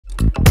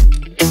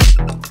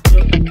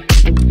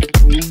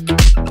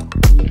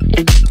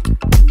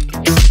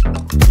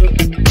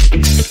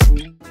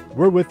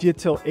We're with you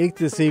till 8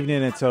 this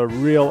evening. It's a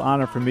real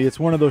honor for me. It's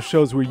one of those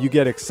shows where you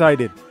get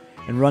excited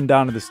and run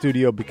down to the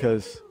studio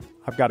because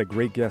I've got a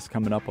great guest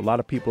coming up. A lot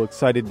of people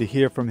excited to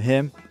hear from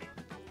him.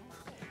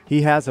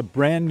 He has a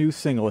brand new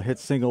single, a hit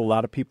single a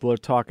lot of people are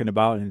talking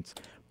about, and it's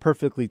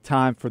perfectly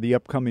timed for the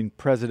upcoming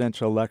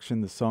presidential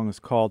election. The song is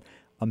called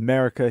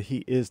America.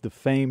 He is the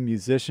famed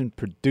musician,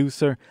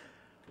 producer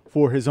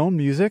for his own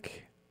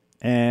music,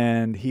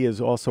 and he is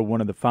also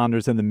one of the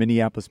founders in the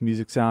Minneapolis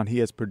music sound. He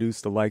has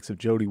produced the likes of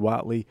Jody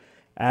Watley,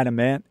 Adam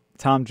Ant,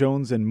 Tom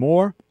Jones, and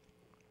more.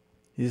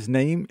 His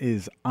name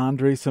is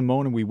Andre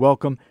Cymone, and we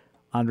welcome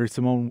Andre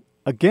Cymone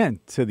again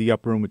to the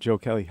Upper Room with Joe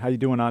Kelly. How you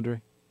doing,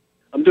 Andre?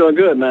 I'm doing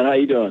good, man. How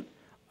you doing?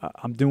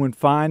 I'm doing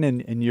fine,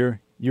 and you're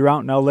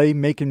out in L.A.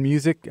 making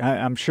music.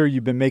 I'm sure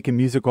you've been making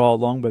music all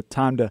along, but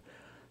time to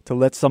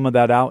let some of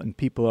that out, and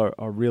people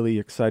are really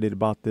excited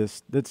about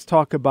this. Let's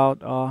talk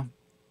about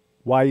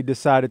why you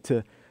decided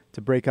to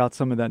break out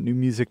some of that new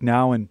music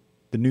now and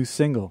the new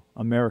single,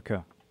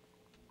 America.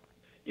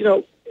 You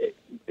know,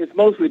 it's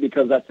mostly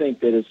because I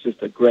think that it's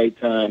just a great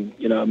time.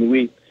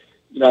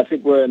 I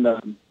think we're in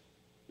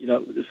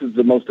this is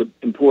the most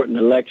important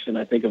election,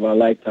 I think, of our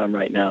lifetime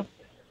right now.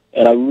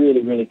 And I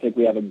really, really think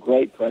we have a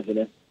great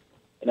president.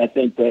 And I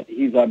think that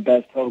he's our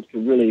best hope to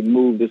really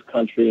move this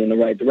country in the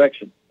right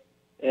direction.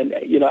 And,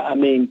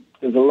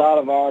 there's a lot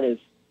of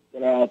artists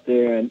that are out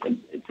there, and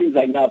it seems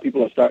like now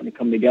people are starting to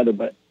come together.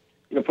 But,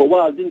 for a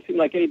while, it didn't seem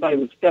like anybody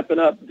was stepping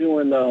up,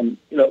 doing,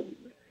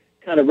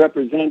 kind of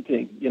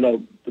representing,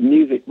 the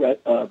music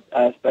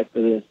aspect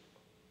of this.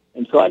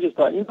 And so I just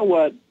thought, you know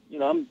what,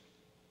 I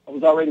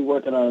was already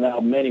working on an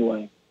album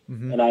anyway,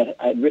 and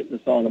I'd written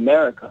the song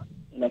America,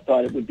 and I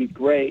thought it would be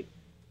great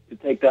to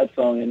take that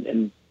song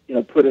and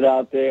put it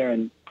out there,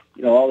 and,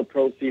 all the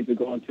proceeds are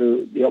going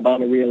to the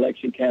Obama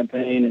re-election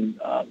campaign, and,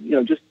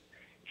 just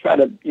try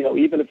to,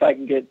 even if I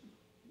can get,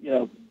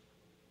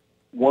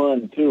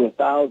 1, 2,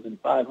 1,000,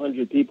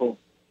 500 people,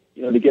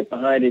 to get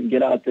behind it and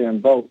get out there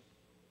and vote,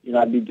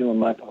 I'd be doing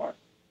my part.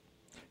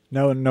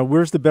 No,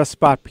 where's the best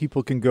spot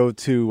people can go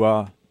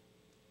to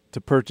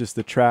purchase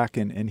the track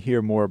and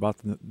hear more about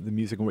the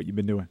music and what you've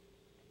been doing?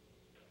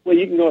 Well,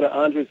 you can go to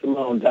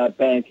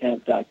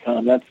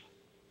andrecymone.bandcamp.com. That's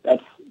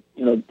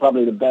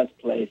probably the best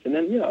place. And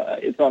then,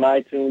 it's on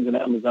iTunes and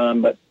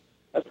Amazon, but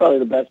that's probably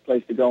the best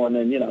place to go. And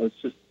then, it's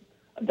just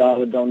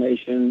 $1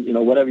 donation,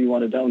 whatever you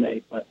want to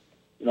donate. But,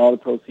 all the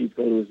proceeds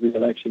go to his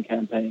re-election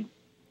campaign.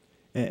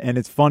 And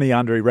it's funny,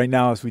 Andre, right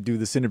now as we do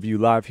this interview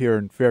live here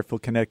in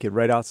Fairfield, Connecticut,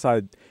 right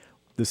outside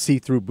the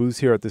see-through booths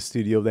here at the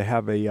studio, they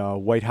have a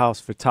White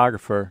House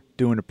photographer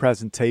doing a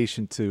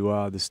presentation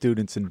to the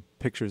students and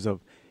pictures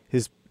of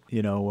his,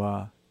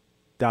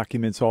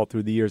 documents all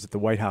through the years at the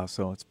White House.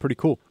 So it's pretty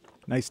cool.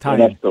 Nice time.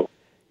 Yeah, that's cool.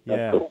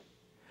 That's cool.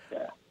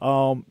 Yeah.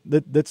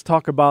 Let's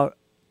talk about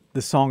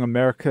the song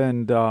America.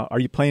 And are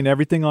you playing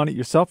everything on it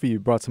yourself, or you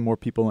brought some more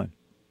people in?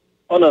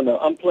 Oh, no.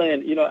 I'm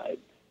playing,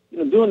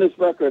 doing this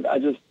record, I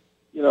just,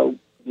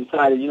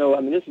 decided,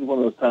 this is one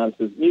of those times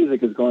because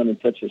music is going in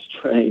such a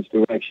strange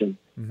direction.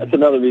 Mm-hmm. That's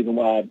another reason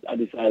why I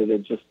decided to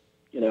just,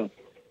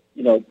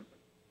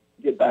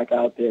 get back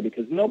out there,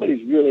 because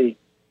nobody's really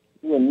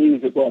doing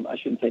music. Well, I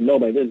shouldn't say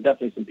nobody. There's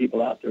definitely some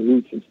people out there,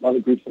 Roots and some other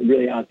groups that are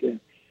really out there,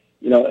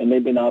 and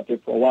they've been out there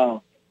for a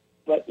while.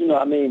 But,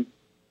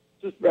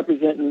 just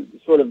representing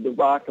sort of the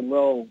rock and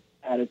roll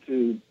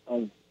attitude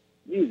of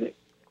music.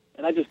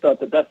 And I just thought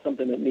that that's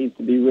something that needs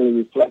to be really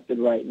reflected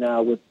right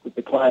now with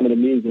the climate of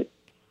music.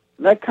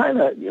 And that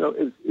kind of,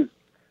 is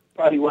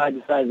probably why I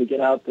decided to get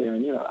out there.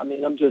 And, I've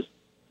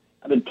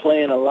been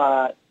playing a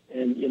lot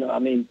and,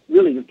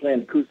 really just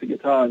playing acoustic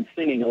guitar and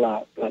singing a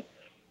lot. But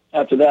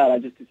after that, I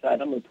just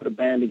decided I'm going to put a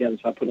band together.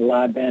 So I put a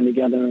live band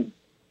together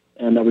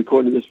and I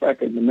recorded this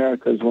record. And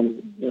America is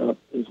one of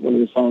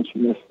the songs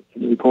from the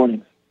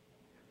recordings.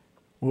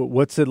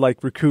 What's it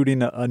like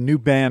recruiting a new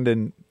band,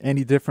 and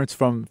any difference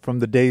from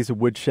the days of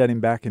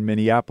woodshedding back in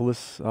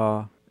Minneapolis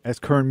as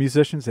current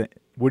musicians?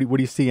 What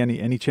do you see?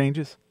 Any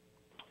changes?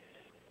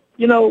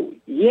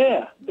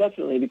 Yeah,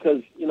 definitely,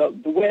 because, the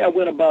way I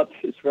went about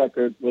this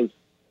record was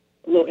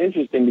a little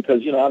interesting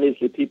because,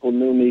 obviously people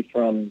knew me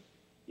from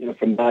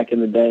back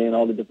in the day and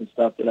all the different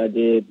stuff that I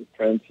did with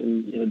Prince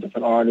and,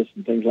 different artists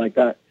and things like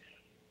that.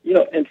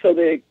 And so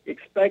they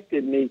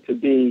expected me to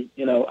be,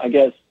 I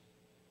guess,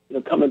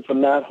 coming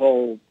from that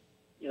whole,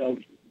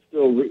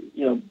 still,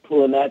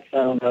 pulling that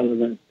sound out of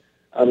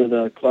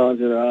the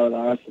closet or out of the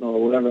arsenal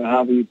or whatever,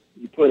 however you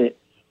put it.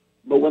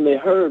 But when they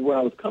heard where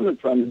I was coming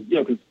from,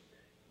 because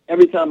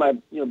every time I,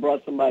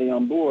 brought somebody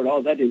on board,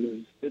 all I did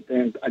was sit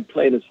there and I'd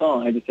play the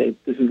song. I'd just say,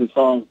 this is the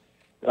song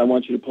that I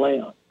want you to play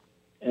on.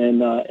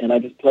 And I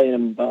just played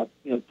them about,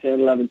 10,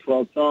 11,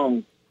 12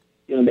 songs.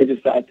 They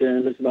just sat there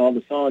and listened to all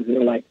the songs and they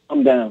were like,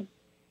 I'm down.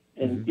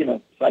 And,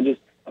 so I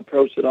just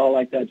approached it all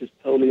like that, just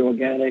totally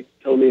organic,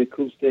 totally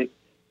acoustic,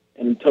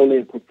 and totally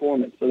a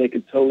performance, so they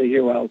could totally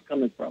hear where I was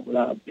coming from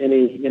without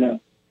any,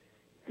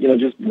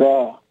 just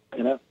raw,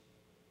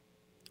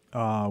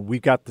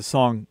 We've got the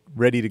song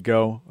ready to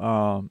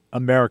go,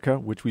 America,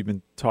 which we've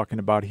been talking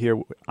about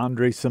here.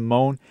 Andre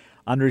Cymone.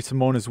 Andre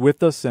Cymone is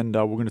with us, and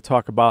we're going to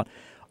talk about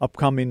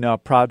upcoming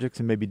projects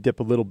and maybe dip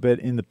a little bit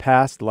in the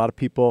past. A lot of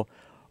people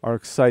are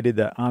excited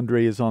that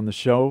Andre is on the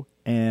show.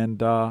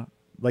 And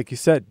like you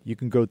said, you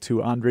can go to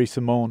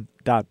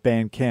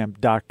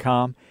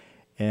andrecymone.bandcamp.com,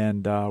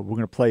 and we're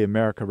going to play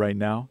America right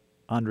now.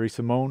 Andre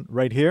Cymone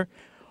right here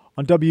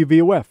on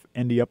WVOF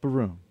in the Upper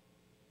Room.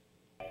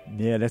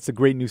 Yeah, that's a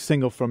great new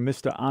single from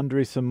Mr.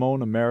 Andre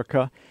Cymone,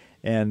 America.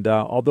 And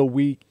although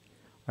we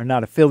are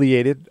not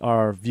affiliated,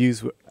 our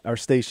views, our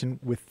station,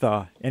 with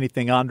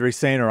anything Andre's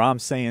saying or I'm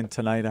saying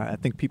tonight, I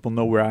think people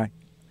know where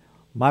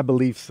my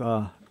beliefs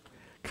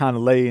kind of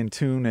lay in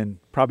tune and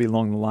probably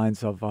along the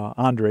lines of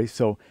Andre.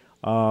 So,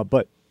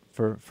 but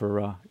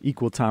for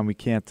equal time, we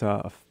can't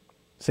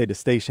say the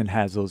station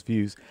has those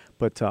views.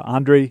 But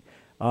Andre,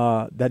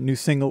 that new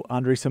single,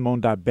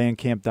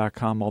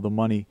 andrecymone.bandcamp.com, all the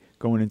money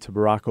going into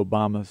Barack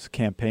Obama's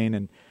campaign.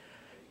 And,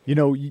 you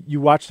know,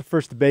 you watched the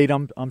first debate,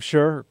 I'm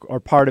sure,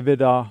 or part of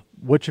it.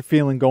 What's your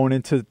feeling going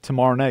into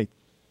tomorrow night?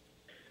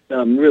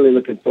 I'm really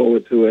looking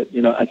forward to it.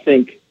 You know, I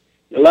think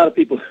a lot of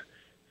people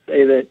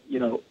say that, you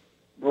know,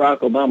 Barack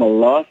Obama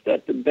lost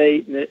that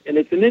debate. And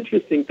it's an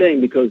interesting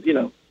thing because, you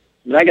know,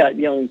 I got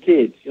young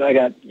kids. You know, I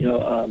got,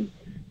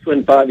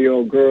 twin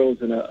 5-year-old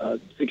girls and a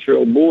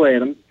 6-year-old boy.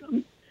 And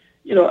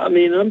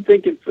I'm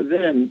thinking for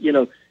them, you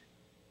know,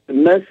 the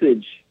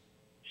message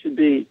should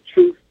be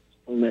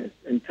truthfulness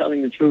and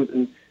telling the truth.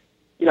 And,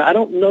 you know, I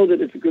don't know that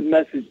it's a good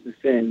message to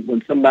send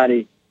when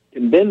somebody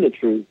can bend the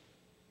truth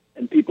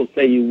and people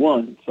say you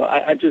won. So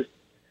I just,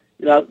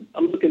 you know,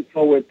 I'm looking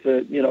forward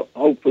to, you know,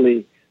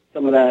 hopefully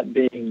some of that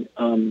being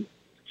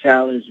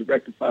challenged,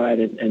 rectified,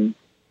 and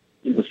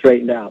you know,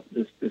 straightened out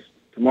this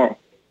tomorrow.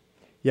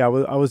 Yeah,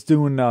 I was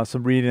doing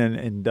some reading,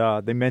 and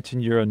they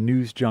mentioned you're a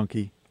news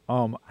junkie.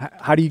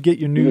 How do you get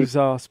your news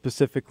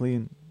specifically?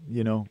 And,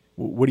 you know,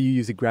 what do you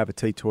usually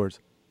gravitate towards?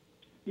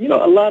 You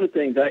know, a lot of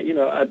things. I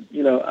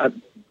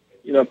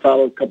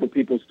follow a couple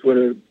people's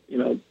Twitter, you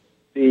know,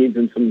 feeds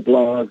and some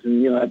blogs,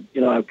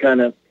 and I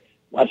kind of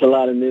watch a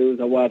lot of news.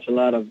 I watch a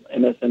lot of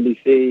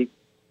MSNBC,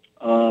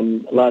 a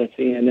lot of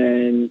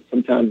CNN.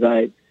 Sometimes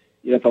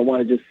if I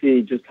want to just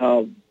see just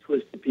how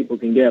twisted people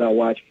can get, I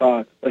watch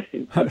Fox. But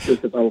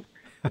just if I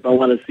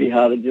want to see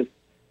how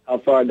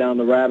far down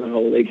the rabbit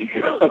hole they can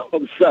go,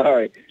 I'm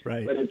sorry,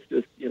 right. But it's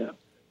just, you know,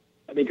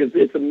 I mean, because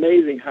it's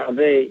amazing how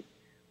they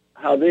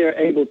are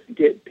able to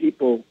get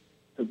people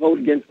to vote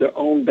against their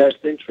own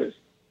best interest.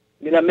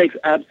 I mean, that makes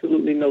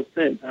absolutely no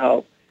sense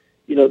how,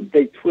 you know,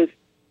 they twist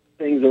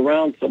things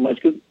around so much.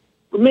 Because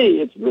for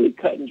me, it's really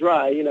cut and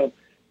dry. You know,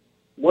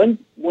 one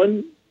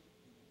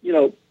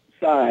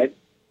side,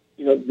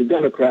 you know, the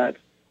Democrats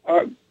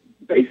are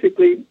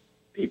basically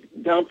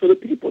down for the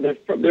people.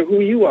 They're who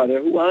you are.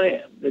 They're who I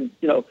am. They're,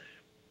 you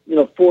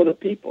know, for the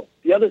people.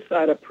 The other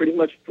side are pretty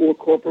much for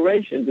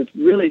corporations. It's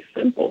really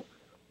simple.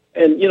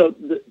 And, you know,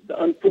 the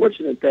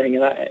unfortunate thing,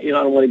 and I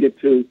don't want to get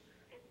too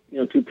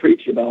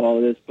preachy about all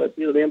of this, but,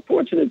 you know, the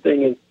unfortunate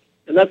thing is,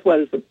 and that's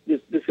why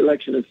this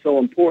election is so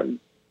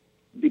important,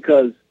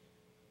 because,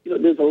 you know,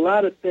 there's a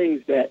lot of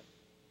things that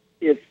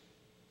if,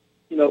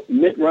 you know,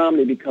 Mitt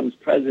Romney becomes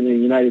president of the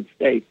United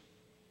States,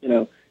 you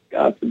know,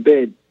 God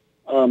forbid,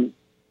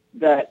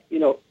 that, you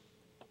know,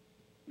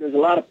 there's a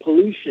lot of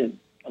pollution,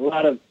 a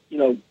lot of, you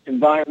know,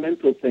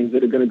 environmental things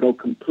that are going to go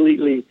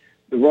completely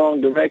the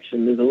wrong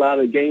direction. There's a lot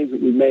of gains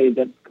that we've made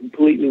that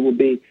completely will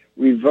be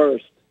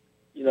reversed,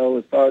 you know,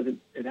 as far as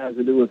it has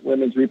to do with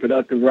women's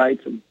reproductive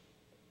rights and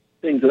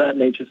things of that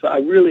nature. So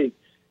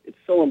it's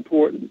so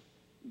important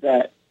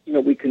that, you know,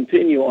 we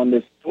continue on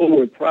this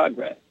forward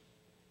progress,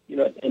 you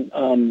know, and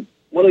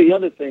one of the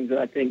other things that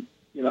I think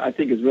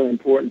is really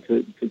important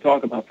to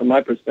talk about from my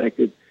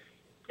perspective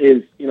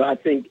is, you know, I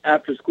think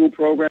after school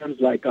programs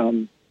like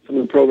some of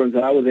the programs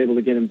that I was able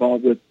to get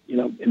involved with, you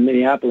know, in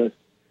Minneapolis,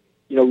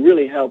 you know,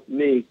 really helped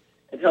me.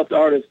 It helped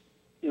artists,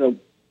 you know,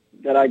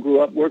 that I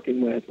grew up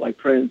working with, like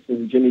Prince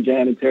and Jimmy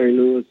Jam and Terry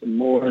Lewis and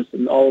Morris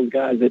and all those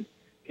guys that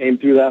came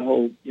through that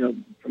whole, you know,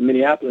 from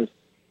Minneapolis.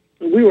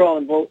 And we were all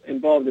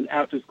involved in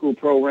after-school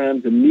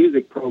programs and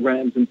music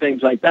programs and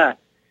things like that.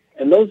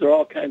 And those are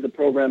all kinds of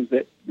programs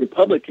that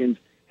Republicans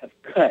have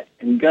cut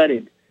and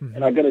gutted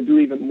and are going to do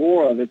even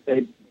more of if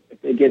they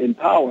get in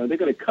power. They're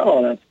going to cut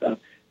all that stuff.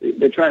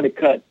 They're trying to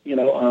cut, you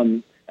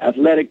know,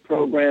 athletic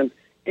programs,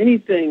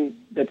 anything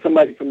that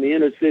somebody from the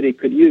inner city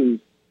could use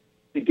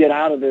to get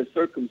out of their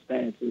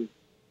circumstances,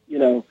 you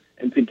know,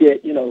 and to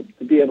get, you know,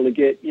 to be able to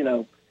get, you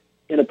know,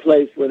 in a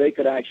place where they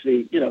could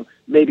actually, you know,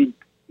 maybe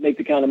make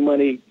the kind of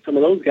money some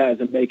of those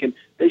guys are making.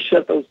 They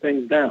shut those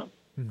things down.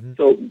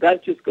 So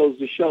that just goes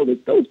to show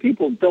that those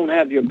people don't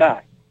have your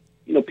back.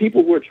 You know,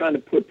 people who are trying to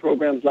put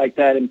programs like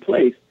that in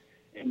place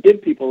and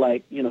give people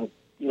like, you know,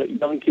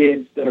 young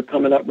kids that are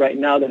coming up right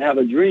now that have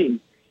a dream.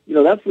 You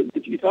know, that's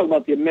what you talk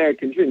about, the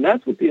American dream.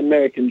 That's what the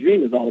American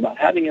dream is all about,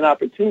 having an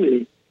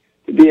opportunity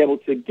to be able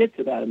to get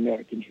to that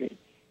American dream.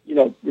 You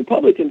know,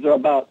 Republicans are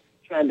about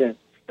trying to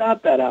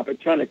stop that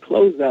trying to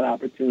close that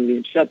opportunity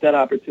and shut that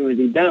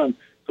opportunity down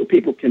so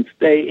people can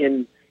stay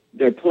in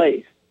their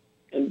place.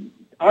 And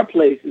our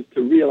place is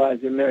to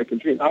realize the American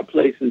dream. Our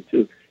place is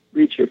to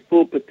reach your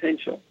full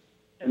potential.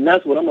 And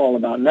that's what I'm all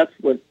about. And that's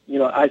what,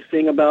 I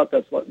sing about.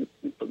 That's what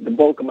the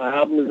bulk of my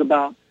album is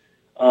about.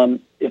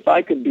 If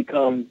I could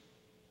become,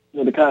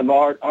 the kind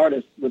of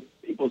artist with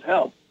people's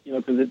help,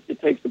 because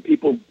it takes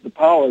the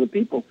power of the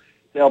people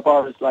to help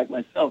artists like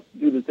myself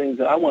do the things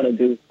that I want to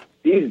do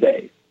these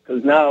days.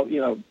 Because now,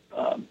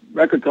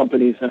 record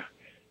companies,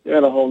 they're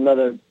in a whole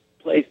nother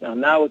place now.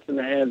 Now it's in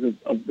the hands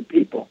of the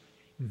people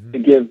to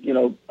give,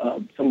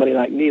 somebody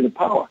like me the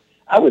power.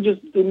 I would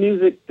just do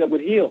music that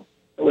would heal,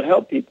 that would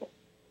help people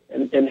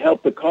and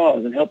help the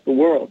cause and help the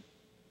world.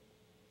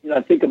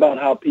 I think about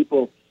how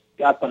people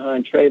got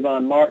behind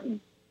Trayvon Martin,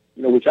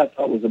 which I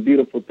thought was a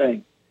beautiful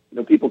thing.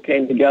 People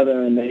came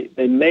together and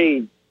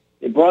they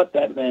brought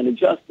that man to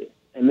justice.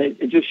 And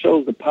it just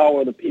shows the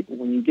power of the people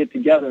when you get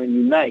together and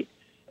unite.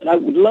 And I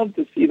would love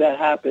to see that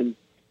happen,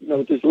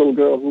 with this little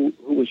girl who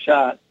was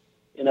shot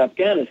in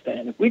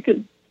Afghanistan. If we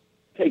could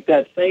take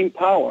that same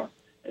power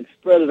and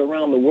spread it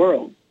around the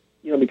world,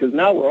 because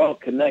now we're all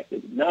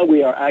connected. Now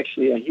we are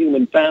actually a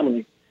human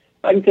family.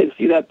 I can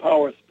see that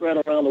power spread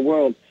around the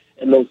world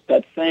and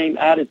that same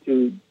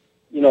attitude,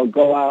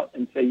 go out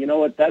and say, you know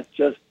what, that's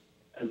just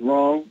as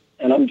wrong,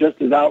 and I'm just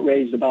as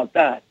outraged about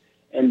that.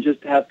 And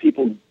just have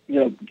people,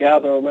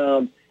 gather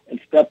around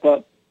and step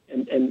up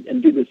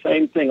and do the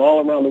same thing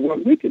all around the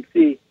world. We could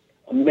see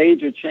a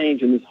major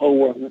change in this whole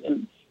world.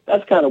 And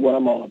that's kind of what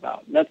I'm all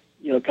about. And that's,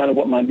 kind of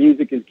what my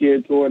music is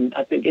geared toward. And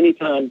I think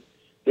anytime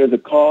there's a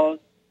cause,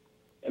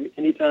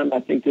 anytime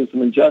I think there's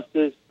some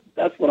injustice,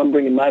 that's what I'm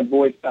bringing my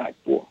voice back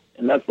for.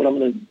 And that's what I'm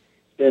going to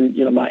spend,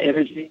 my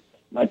energy,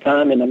 my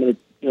time, and I'm going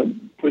to,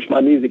 push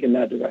my music in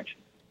that direction.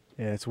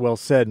 Yeah, it's well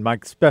said. My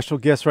special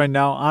guest right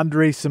now,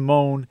 Andre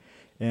Cymone,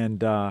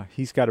 and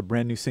he's got a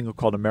brand new single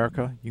called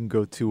America. You can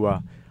go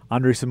to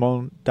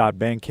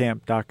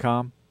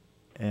andrecymone.bandcamp.com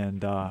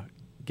and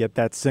get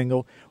that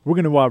single. We're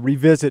going to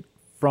revisit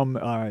from,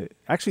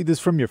 actually this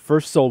is from your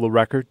first solo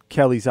record,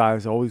 Kelly's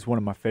Eyes, always one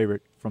of my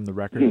favorite from the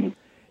record. Mm-hmm.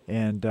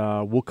 And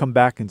we'll come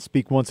back and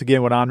speak once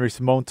again with Andre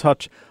Cymone,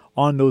 touch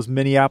on those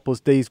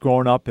Minneapolis days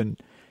growing up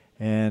and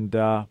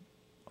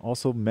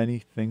also many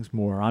things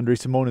more. Andre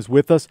Cymone is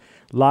with us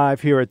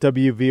live here at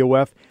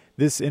WVOF.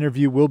 This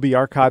interview will be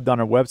archived on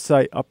our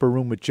website,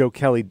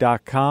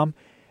 upperroomwithjoekelly.com,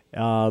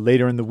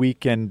 later in the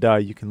week, and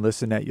you can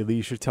listen at your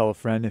leisure. Tell a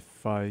friend if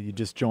you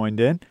just joined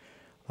in.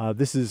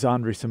 This is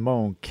Andre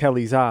Cymone,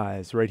 Kelly's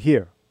Eyes, right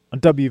here on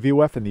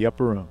WVOF in the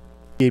Upper Room,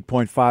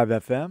 8.5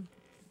 FM.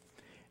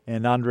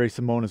 And Andre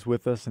Cymone is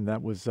with us, and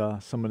that was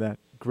some of that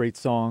great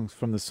songs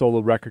from the solo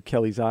record,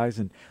 Kelly's Eyes.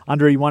 And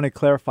Andre, you want to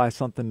clarify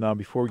something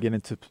before we get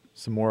into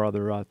some more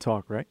other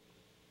talk, right?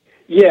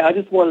 Yeah, I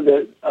just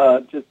wanted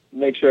to just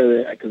make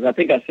sure that, because I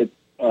think I said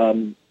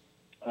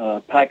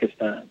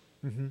Pakistan.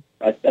 Mm-hmm.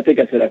 I think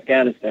I said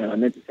Afghanistan. I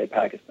meant to say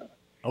Pakistan.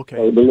 Okay.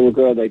 So the little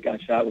girl that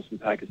got shot was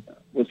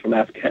from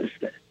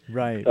Afghanistan.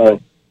 Right.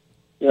 So,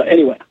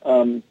 anyway,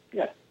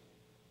 yeah.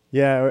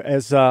 Yeah,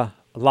 as a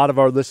lot of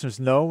our listeners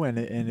know, and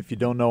if you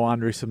don't know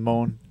Andre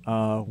Cymone,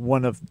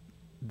 one of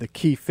the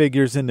key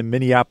figures in the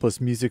Minneapolis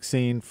music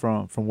scene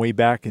from way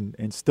back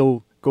and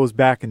still goes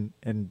back and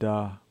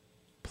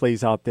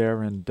plays out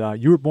there. And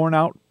you were born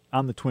out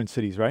on the Twin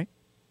Cities, right?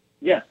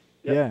 Yeah.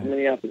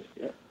 Minneapolis,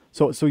 yeah.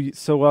 So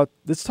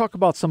let's talk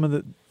about some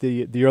of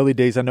the early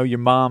days. I know your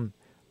mom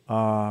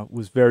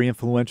was very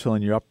influential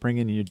in your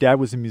upbringing, and your dad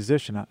was a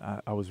musician,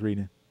 I was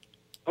reading.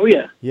 Oh,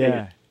 yeah.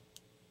 Yeah.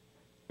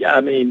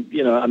 Yeah,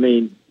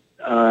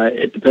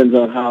 it depends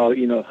on how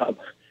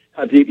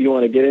deep you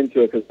want to get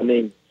into it, because,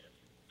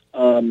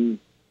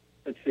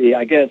 let's see,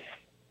 I guess,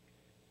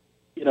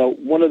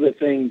 one of the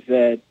things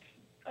that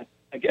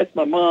I guess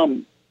my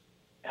mom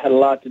had a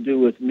lot to do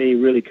with me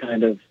really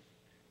kind of,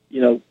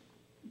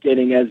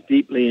 getting as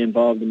deeply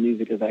involved in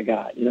music as I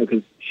got,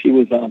 because she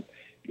was,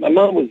 my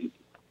mom was,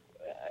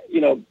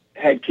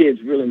 had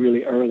kids really,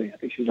 really early. I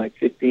think she was like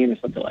 15 or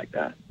something like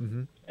that.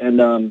 Mm-hmm.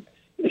 And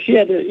she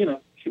had to,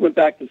 she went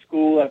back to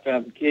school after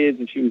having kids,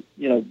 and she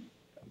was,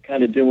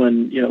 kind of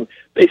doing,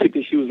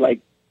 basically she was like,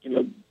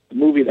 the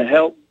movie The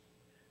Help.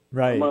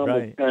 Right, my mom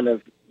right.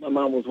 My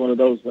mom was one of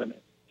those women.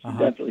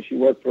 She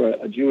worked for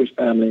a Jewish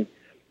family,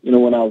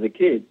 when I was a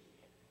kid.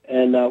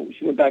 And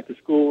she went back to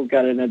school,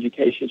 got an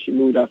education. She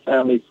moved our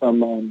family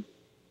from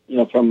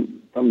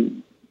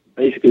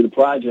basically the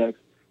projects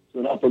to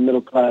an upper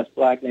middle class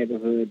black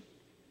neighborhood.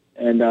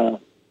 And, I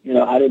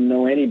didn't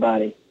know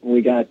anybody when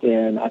we got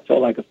there, and I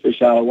felt like a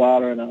fish out of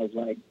water, and I was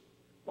like,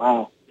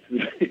 wow,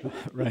 this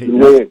right. is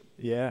weird.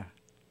 Yeah.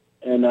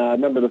 And I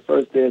remember the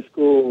first day of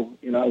school,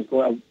 I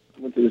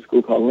went to this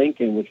school called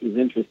Lincoln, which was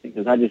interesting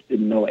because I just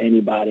didn't know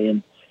anybody.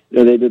 And,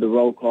 they did the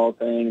roll call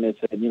thing, and they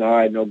said, all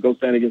right, no, go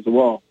stand against the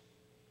wall.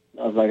 And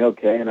I was like,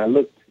 okay. And I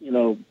looked,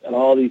 at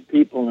all these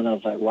people, and I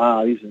was like,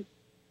 wow, these are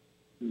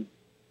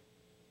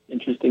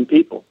interesting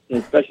people,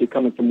 especially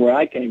coming from where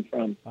I came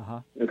from,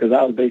 because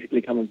I was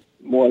basically coming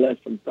more or less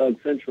from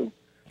Thug Central.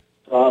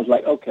 So I was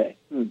like, okay.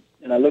 And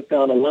I looked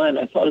down the line.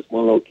 I saw this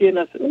one little kid, and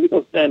I said, let me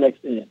go stand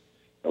next to him.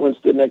 I went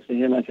and stood next to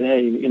him. I said,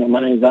 hey, my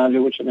name's Andre.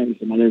 What's your name? He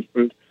said, my name's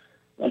Bruce.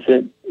 I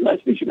said,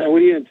 nice to meet you, man.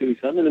 What are you into? He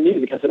said, I'm into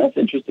music. I said, that's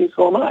interesting.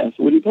 So am I. I said,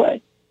 what do you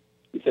play?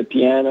 He said,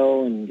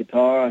 piano and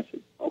guitar. I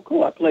said, oh,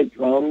 cool. I played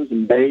drums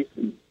and bass,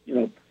 and,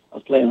 I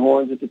was playing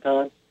horns at the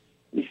time.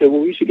 And he said,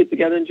 well, we should get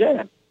together and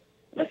jam.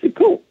 And I said,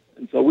 cool.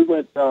 And so we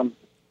went,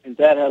 his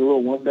dad had a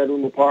little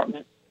one-bedroom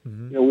apartment.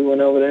 Mm-hmm. We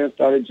went over there and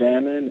started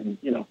jamming,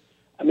 and,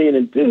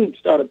 the dude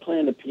started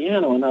playing the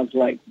piano, and I was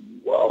like,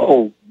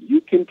 whoa,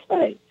 you can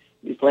play.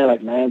 He's playing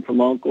like Man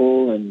from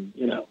Uncle and,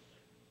 the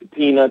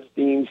Peanuts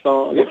theme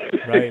song.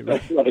 Right. I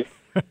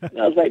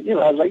was like, you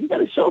got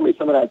to show me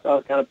some of that. So I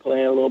was kind of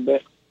playing a little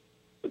bit.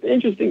 But the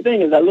interesting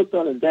thing is I looked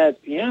on his dad's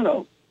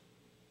piano,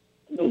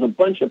 and there was a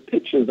bunch of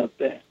pictures up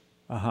there.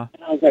 Uh-huh.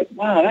 And I was like,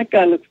 wow, that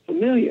guy looks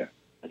familiar.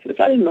 I said, if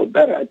I didn't know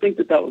better, I'd think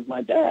that was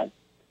my dad.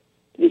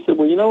 And he said,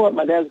 well, you know what?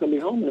 My dad's going to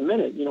be home in a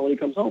minute. When he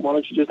comes home, why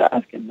don't you just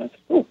ask him? And I said,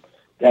 cool.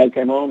 Dad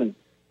came home, and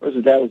first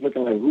his dad was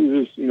looking like,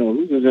 who's this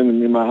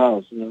in my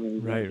house?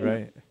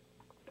 Right.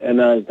 And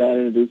his dad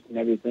introduced me and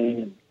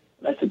everything.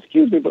 And I said,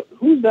 excuse me, but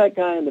who's that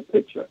guy in the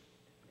picture?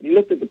 And he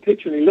looked at the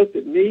picture, and he looked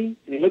at me,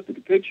 and he looked at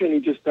the picture, and he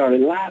just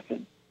started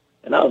laughing.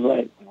 And I was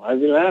like, why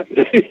is he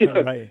laughing?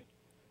 Right.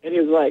 And he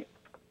was like,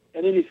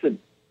 and then he said,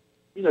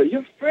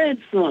 you're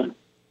Fred's son.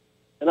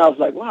 And I was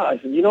like, wow. I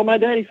said, you know my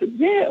dad? He said,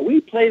 yeah,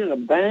 we played in a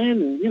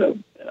band,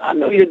 and, I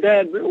know your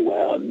dad real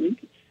well. And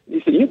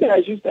he said, you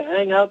guys used to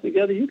hang out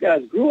together. You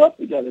guys grew up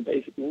together,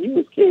 basically, when you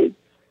was kids.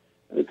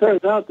 And it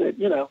turns out that,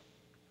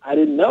 I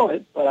didn't know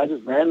it, but I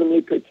just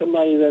randomly picked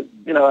somebody that,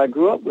 I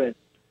grew up with.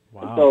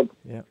 Wow. And so,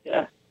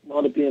 yeah,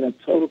 wound up being a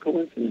total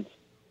coincidence.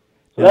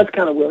 So that's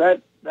kind of where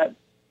that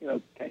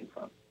came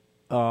from.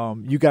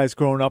 You guys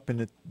growing up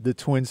in the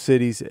Twin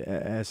Cities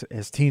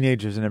as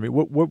teenagers and everything,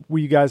 what were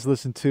you guys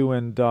listening to,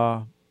 and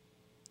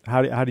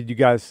how did you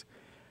guys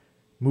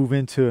move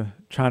into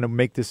trying to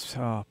make this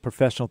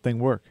professional thing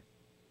work?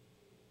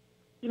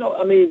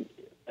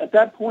 At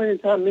that point in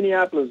time,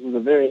 Minneapolis was a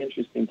very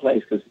interesting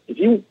place because if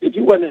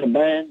you wasn't in a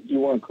band,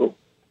 you weren't cool.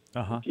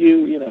 Uh-huh.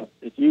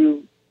 If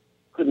you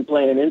couldn't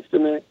play an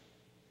instrument,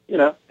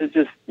 it's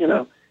just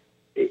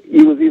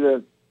you was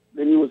either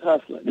then you was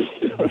hustling.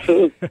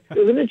 So it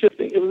was an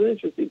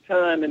interesting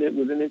time, and it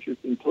was an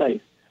interesting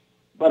place.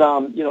 But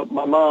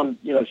my mom,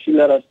 she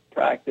let us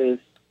practice,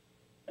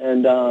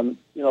 and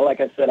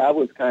like I said, I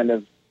was kind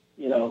of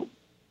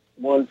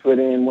 1 foot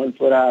in, 1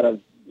 foot out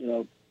of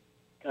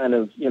kind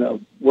of,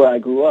 where I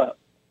grew up.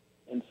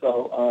 And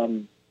so,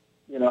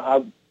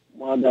 I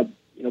wound up,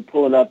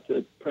 pulling up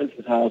to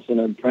Prince's house in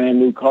a brand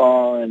new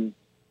car. And,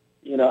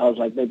 I was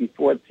like maybe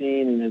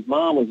 14, and his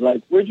mom was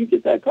like, where'd you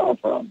get that car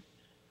from?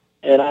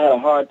 And I had a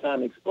hard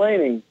time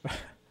explaining.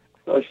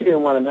 So she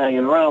didn't want him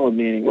hanging around with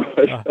me anymore.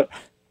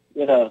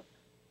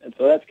 And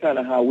so that's kind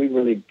of how we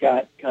really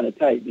got kind of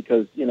tight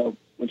because,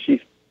 when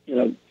she,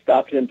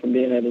 stopped him from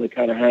being able to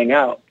kind of hang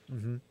out,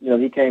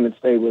 mm-hmm. He came and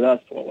stayed with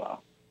us for a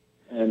while.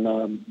 And,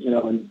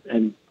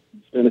 and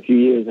spent a few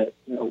years at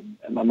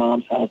my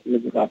mom's house and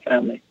lived with our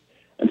family.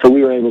 And so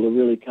we were able to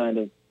really kind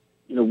of,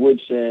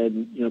 woodshed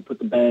and, put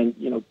the band,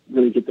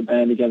 really get the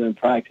band together and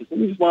practice.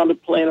 And we just wound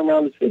up playing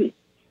around the city.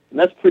 And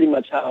that's pretty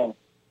much how,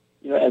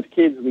 as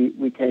kids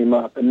we came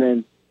up. And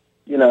then,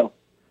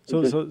 So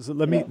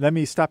let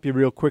me stop you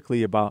real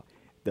quickly about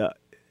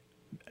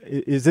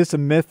is this a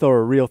myth or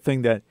a real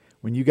thing that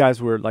when you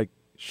guys were like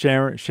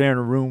sharing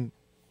a room,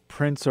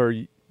 Prince or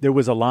there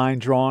was a line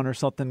drawn or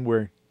something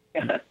where,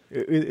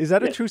 is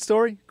that a true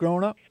story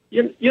growing up?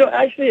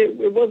 Actually,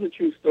 it was a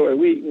true story.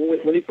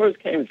 When he first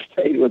came and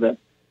stayed with us,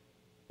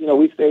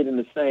 we stayed in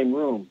the same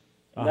room.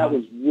 And that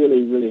was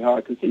really, really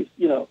hard because he's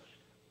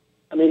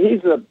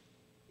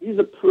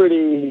a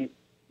pretty,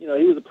 he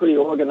was a pretty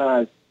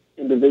organized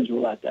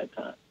individual at that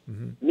time.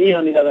 Mm-hmm. Me,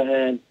 on the other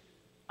hand,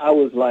 I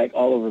was like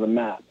all over the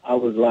map. I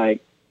was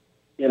like,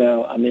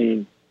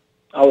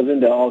 I was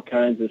into all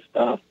kinds of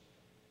stuff.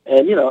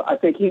 And, I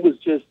think he was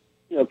just,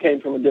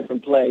 came from a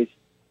different place,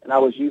 and I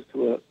was used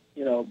to a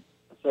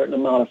certain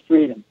amount of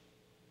freedom.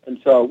 And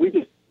so we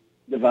just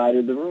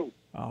divided the room.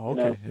 Oh,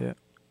 okay, yeah.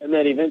 And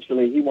then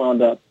eventually he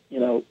wound up,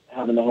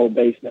 having the whole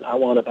basement. I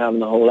wound up having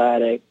the whole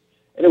attic.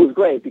 And it was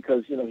great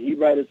because, he'd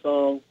write a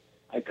song.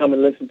 I'd come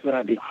and listen to it.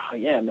 I'd be, oh,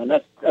 yeah, man,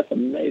 that's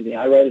amazing.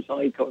 I write a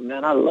song. He'd go,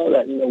 man, I love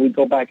that. We'd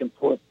go back and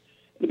forth.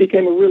 It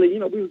became a really,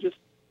 we were just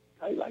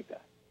tight like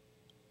that.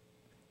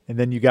 And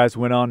then you guys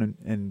went on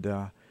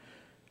and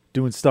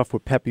doing stuff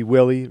with Peppy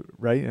Willie,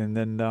 right? And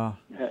then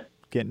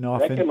getting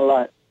off. That came a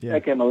lot. Yeah.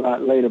 That came a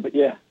lot later, but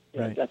yeah,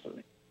 right.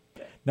 Definitely.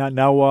 Yeah.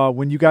 Now,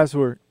 when you guys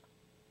were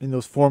in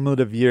those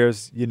formative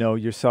years,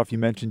 yourself, you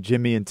mentioned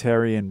Jimmy and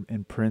Terry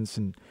and Prince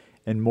and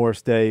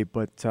Morris Day,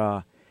 but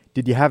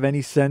did you have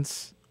any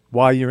sense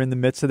while you're in the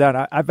midst of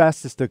that? I've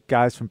asked this to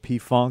guys from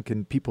P-Funk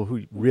and people who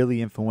are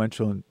really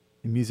influential in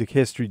music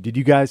history. Did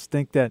you guys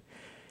think that,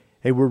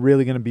 hey, we're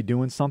really going to be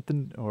doing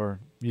something, or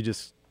you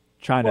just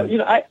trying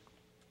to...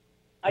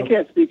 I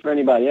can't speak for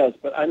anybody else,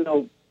 but I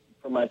know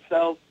for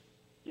myself,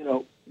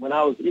 when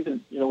I was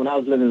when I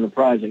was living in the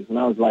projects, when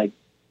I was like,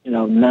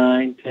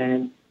 9,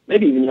 10,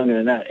 maybe even younger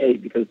than that,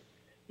 8, because,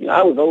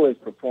 I was always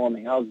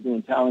performing. I was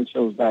doing talent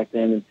shows back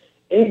then, and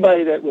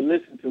anybody that would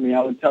listen to me,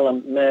 I would tell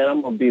them, man,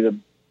 I'm going to be the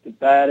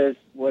baddest,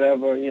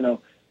 whatever,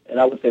 and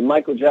I would say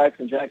Michael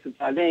Jackson, Jackson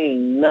 5, they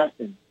ain't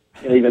nothing,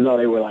 even though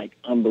they were, like,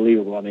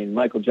 unbelievable. I mean,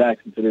 Michael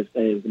Jackson to this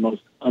day is the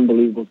most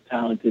unbelievable,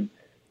 talented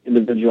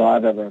individual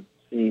I've ever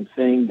seen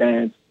sing,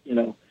 dance,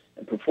 and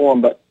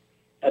perform. But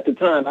at the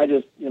time, I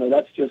just,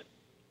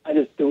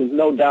 there was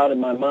no doubt in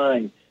my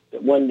mind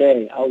that one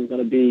day I was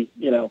going to be,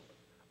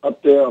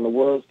 up there on the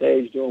world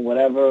stage doing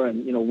whatever.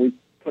 And, we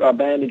put our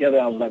band together.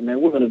 I was like, man,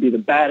 we're going to be the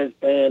baddest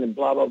band and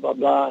blah, blah, blah,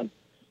 blah. And,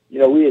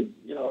 we had,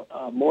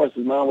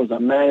 Morris's mom was our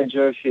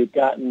manager. She had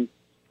gotten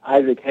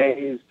Isaac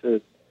Hayes to,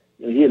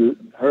 he had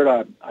heard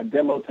our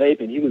demo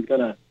tape, and he was going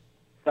to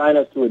sign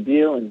us to a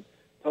deal and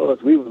told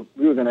us we were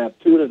going to have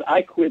tutors.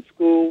 I quit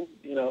school,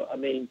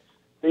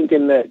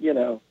 thinking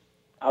that,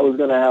 I was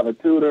going to have a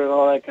tutor and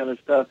all that kind of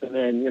stuff. And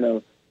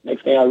then,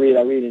 next thing I read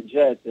in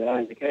Jet that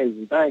Isaac Hayes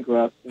was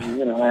bankrupt,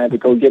 and, I had to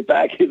go get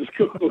back in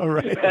school.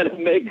 Right. I had to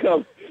make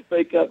up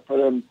for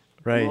them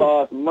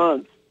lost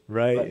months.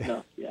 Right. But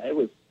no, yeah, it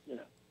was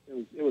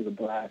a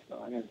blast,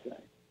 though, I got to say.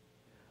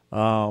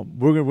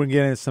 We're gonna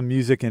get into some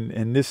music,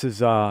 and this is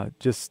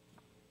just,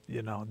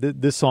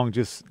 this song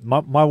just,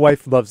 my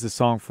wife loves this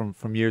song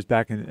from years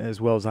back, and as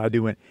well as I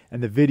do, and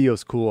the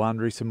video's cool.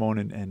 Andre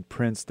Cymone and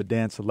Prince, the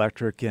Dance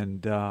Electric,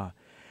 and the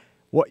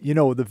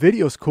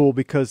video's cool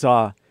because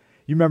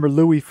you remember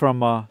Louis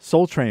from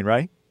Soul Train,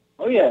 right?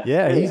 Oh yeah.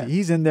 Yeah,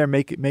 he's in there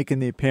making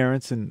the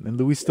appearance, and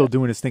Louis still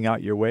doing his thing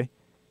out your way.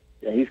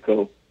 Yeah, he's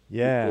cool.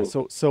 Yeah, he's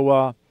cool.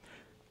 So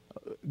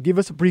give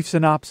us a brief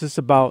synopsis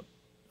about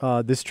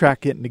this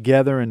track getting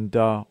together and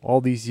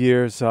all these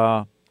years.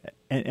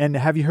 And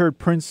have you heard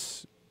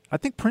Prince? I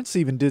think Prince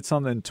even did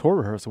something in tour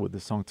rehearsal with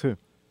this song too.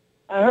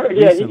 I heard,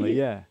 recently,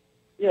 yeah.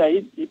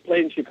 He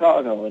played in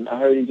Chicago, and I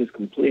heard he just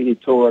completely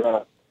tore it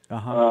up.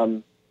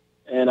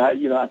 And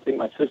I think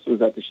my sister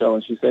was at the show,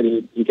 and she said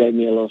he gave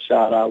me a little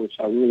shout out, which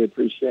I really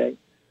appreciate.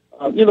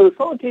 The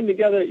song came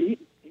together. He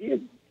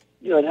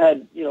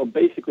had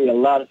basically a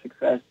lot of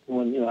success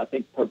doing, I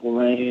think Purple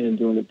Rain and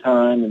doing The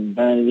Time and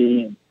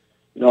Vanity and,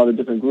 all the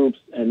different groups.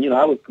 And,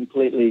 I was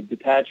completely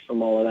detached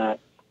from all of that.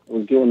 I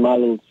was doing my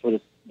little sort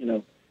of,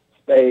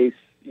 space,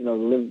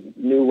 live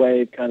new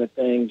wave kind of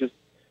thing, just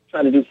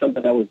trying to do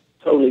something that was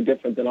totally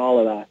different than all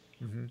of that.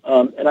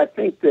 Mm-hmm. And I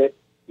think that,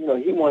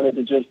 he wanted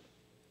to just,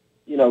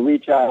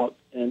 reach out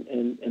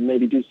and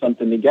maybe do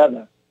something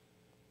together.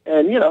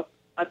 And,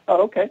 I thought,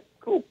 okay,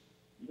 cool.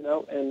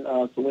 And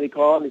so when he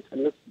called, he said,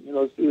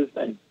 let's do this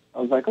thing. I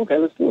was like, okay,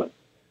 let's do it.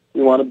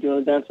 We wound up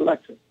doing a Dance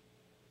Electric.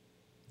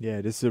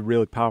 Yeah, this is a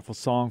really powerful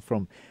song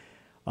from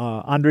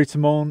Andre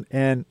Cymone.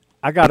 And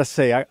I got to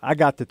say, I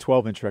got the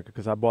 12-inch record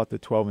because I bought the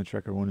 12-inch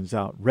record when it was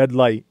out. Red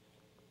Light,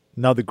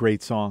 another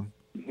great song.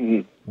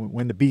 Mm-hmm.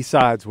 When the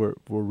B-sides were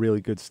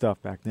really good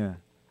stuff back then.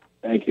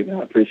 Thank you, man.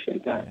 I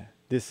appreciate that. Yeah.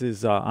 This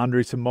is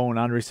Andre Cymone.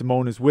 Andre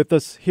Cymone is with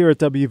us here at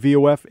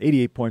WVOF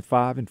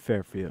 88.5 in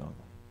Fairfield.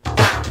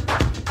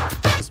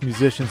 Those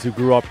musicians who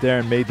grew up there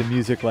and made the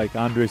music like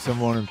Andre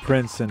Cymone and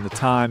Prince and The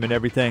Time and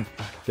everything,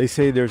 they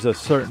say there's a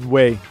certain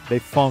way they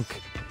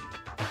funk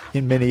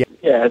in Minneapolis.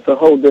 Yeah, it's a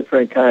whole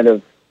different kind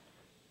of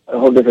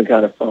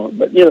funk.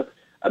 But,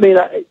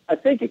 I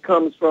think it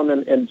comes from,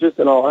 and just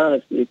in all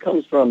honesty, it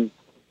comes from,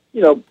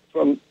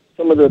 from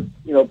some of the,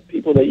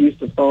 people that used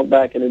to funk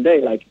back in the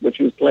day, like what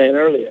you was playing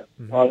earlier.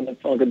 Mm-hmm.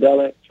 Parliament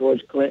Funkadelic,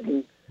 George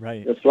Clinton,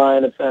 right. The Sly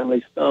and the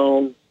Family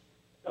Stone,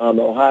 the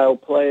Ohio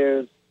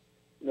Players.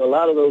 A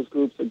lot of those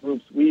groups are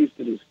groups we used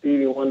to do.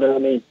 Stevie Wonder.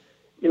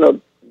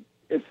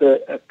 It's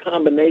a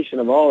combination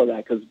of all of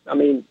that. Because,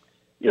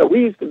 we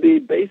used to be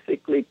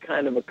basically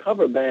kind of a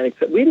cover band,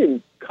 except we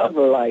didn't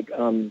cover like,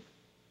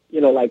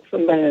 like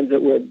some bands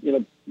that were,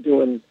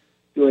 doing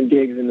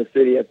gigs in the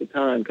city at the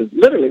time. Because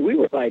literally we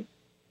were like,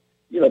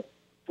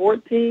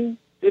 14,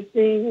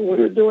 15 when we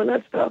were doing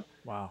that stuff.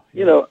 Wow.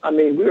 Yeah.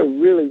 We were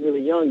really,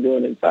 really young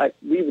doing it. In fact,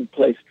 we would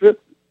play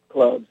strip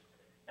clubs,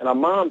 and our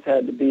moms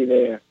had to be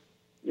there,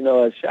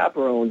 as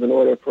chaperones in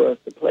order for us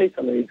to play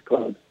some of these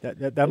clubs.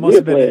 That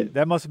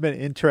must have been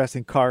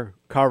interesting car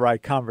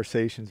ride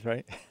conversations,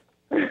 right?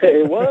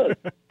 It was.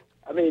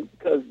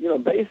 Because,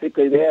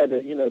 basically they had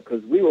to,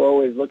 because we were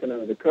always looking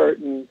under the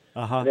curtain.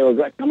 Uh-huh. They were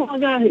like, come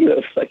on, guys.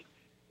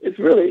 It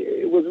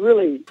was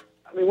really,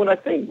 when I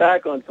think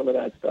back on some of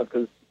that stuff,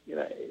 because,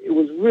 it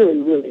was really,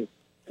 really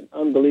an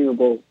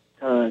unbelievable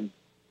time,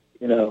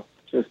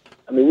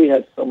 we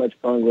had so much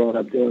fun growing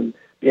up being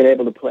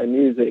able to play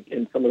music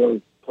in some of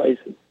those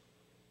places.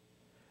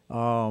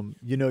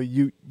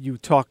 You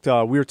talked,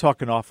 we were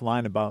talking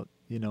offline about,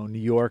 New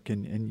York,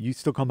 and you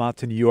still come out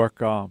to New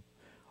York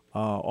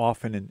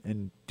often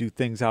and do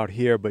things out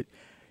here. But,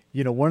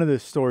 one of the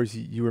stories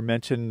you were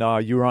mentioning,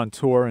 you were on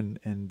tour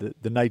and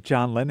the night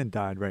John Lennon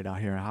died right out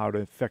here, and how it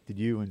affected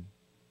you. And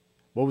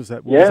what was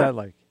that? What was that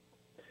like?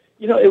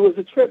 It was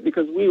a trip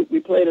because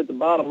we played at the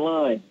Bottom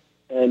Line.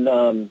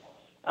 And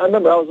I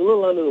remember I was a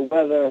little under the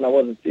weather and I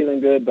wasn't feeling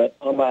good, but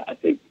I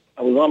think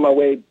I was on my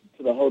way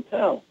to the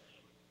hotel.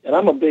 And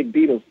I'm a big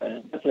Beatles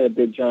fan, definitely a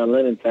big John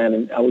Lennon fan.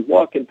 And I was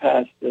walking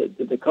past the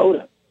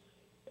Dakota.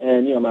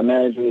 And, my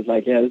manager was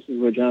like, yeah, this is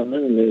where John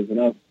Lennon lives. And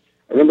I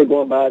remember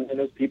going by and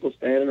there's people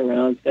standing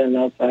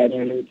outside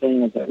and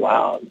everything. I was like,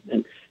 wow.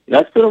 And,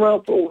 I stood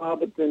around for a while,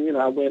 but then,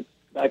 I went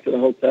back to the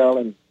hotel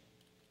and,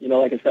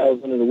 like I said, I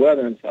was under the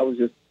weather. And so I was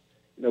just,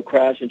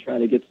 crashing,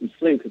 trying to get some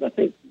sleep. Because I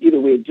think either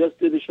we had just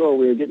did the show or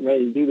we were getting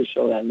ready to do the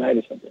show that night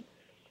or something.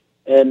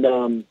 And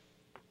then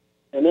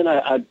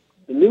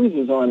the news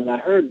was on, and I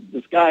heard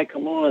this guy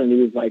come on, and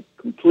he was like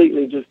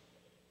completely just,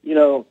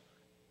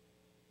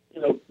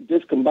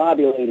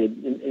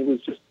 discombobulated, and it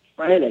was just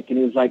frantic. And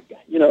he was like,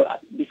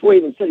 before he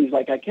even said, he's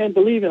like, I can't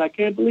believe it.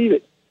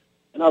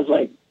 And I was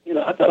like,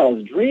 I thought I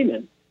was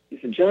dreaming. He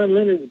said, John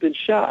Lennon's been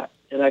shot.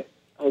 And I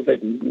was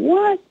like,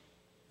 what?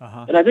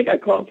 Uh-huh. And I think I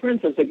called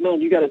Prince. I was like, no,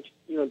 you got to,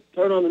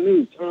 turn on the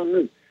news. I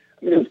mean,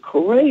 it was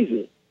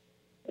crazy.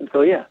 And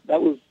so, yeah,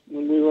 that was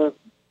when we were,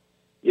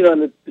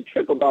 and the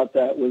trick about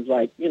that was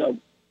like,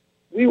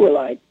 we were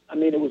like, I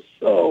mean, it was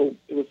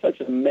such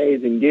an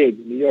amazing gig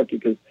in New York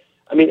because,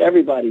 I mean,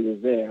 everybody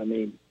was there. I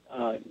mean,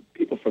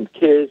 people from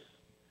Kiss,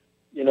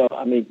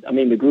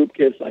 the group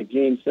Kiss, like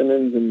Gene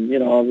Simmons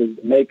and, all the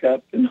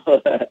makeup and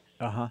all that.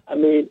 Uh-huh. I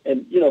mean,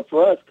 and,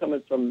 for us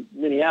coming from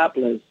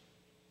Minneapolis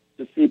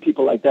to see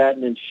people like that,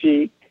 and then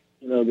Chic,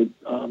 the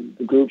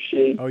group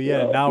Chic. Oh,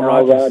 yeah, Nile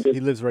Rodgers, he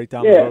lives right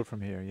down the road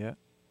from here, yeah.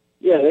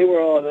 Yeah, they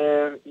were all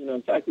there.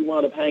 In fact, we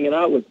wound up hanging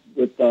out with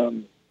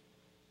the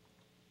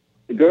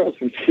girls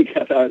from Chic.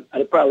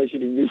 I probably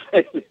shouldn't even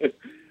say this,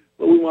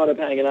 but we wound up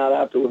hanging out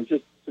afterwards,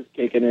 just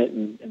kicking it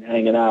and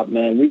hanging out.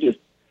 Man, it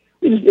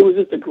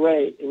was a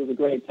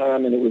great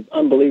time, and it was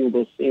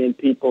unbelievable seeing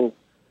people,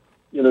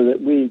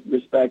 that we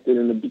respected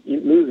in the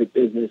music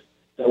business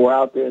that were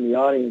out there in the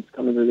audience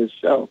coming to this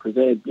show because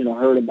they had,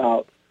 heard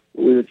about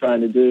what we were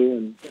trying to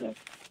do, and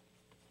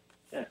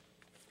yeah.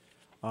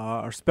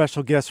 Our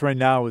special guest right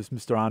now is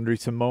Mr. Andre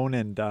Cymone,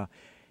 and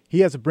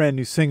he has a brand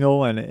new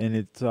single, and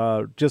it's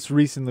just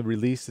recently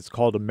released. It's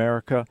called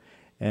America,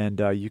 and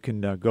you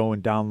can go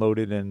and download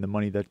it, and the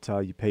money that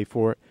you pay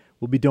for it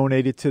will be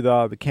donated to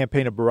the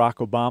campaign of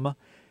Barack Obama.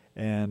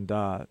 And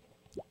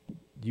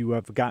you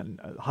have gotten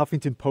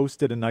Huffington Post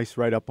did a nice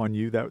write-up on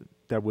you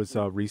that was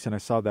recent. I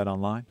saw that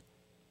online.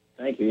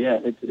 Thank you. Yeah,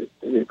 they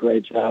did a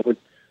great job.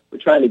 We're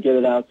trying to get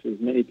it out to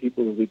as many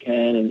people as we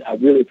can, and I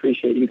really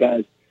appreciate you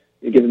guys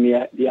giving me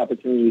the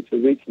opportunity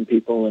to reach some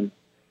people and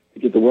to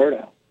get the word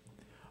out.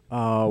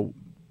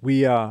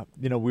 We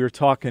were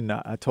talking.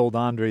 I told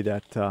Andre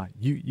that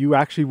you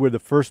actually were the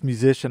first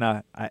musician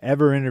I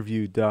ever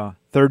interviewed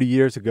 30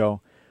 years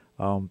ago,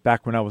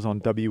 back when I was on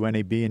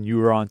WNAB, and you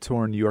were on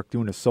tour in New York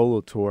doing a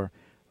solo tour.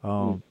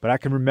 But I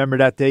can remember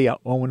that day,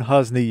 Owen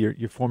Husney,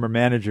 your former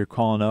manager,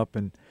 calling up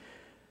and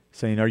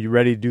saying, "Are you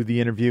ready to do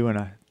the interview?" And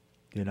I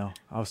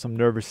was some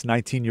nervous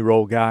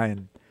 19-year-old guy,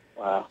 and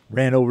wow,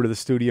 ran over to the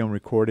studio and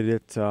recorded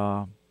it.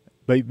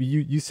 But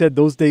you said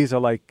those days are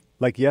like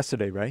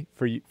yesterday, right?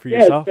 For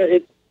yourself?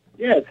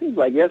 It seems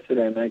like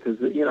yesterday, man, because,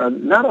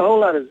 not a whole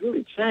lot has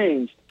really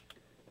changed.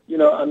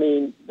 I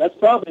mean, that's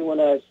probably when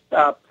I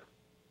stopped,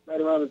 right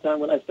around the time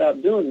when I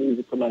stopped doing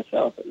music for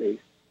myself, at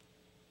least.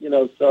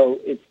 So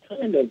it's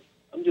kind of,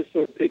 I'm just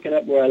sort of picking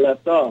up where I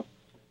left off.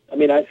 I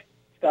mean, I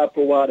stopped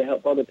for a while to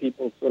help other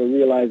people sort of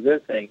realize their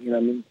thing,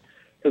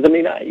 Because,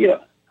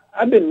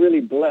 I've been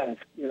really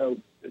blessed,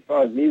 as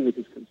far as music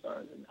is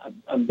concerned.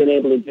 And I've been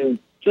able to do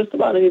just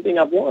about anything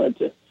I've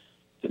wanted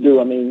to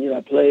do. I mean,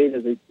 I played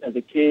as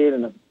a kid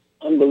in an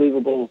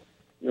unbelievable,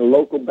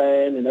 local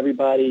band, and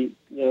everybody,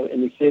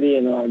 in the city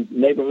and our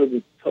neighborhood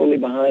was totally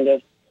behind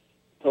us,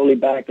 totally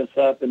backed us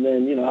up. And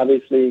then,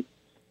 obviously,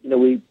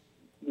 we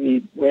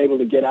were able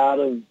to get out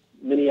of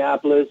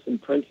Minneapolis,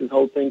 and Prince's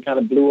whole thing kind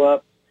of blew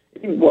up.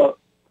 Well,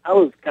 I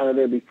was kind of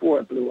there before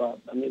it blew up.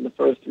 I mean, the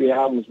first three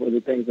albums were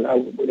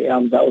the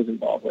albums I was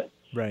involved with.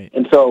 Right.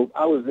 And so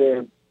I was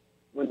there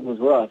when it was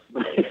rough.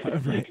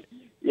 Right.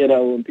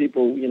 When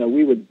people,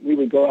 we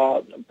would go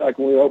out. In fact,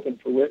 when we were open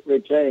for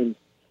Rick James,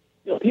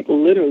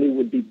 people literally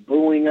would be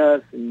booing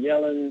us and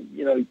yelling,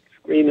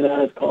 screaming at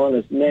us, calling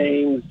us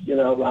names. I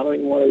don't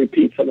even want to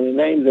repeat some of the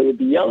names. They would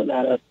be yelling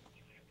at us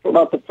for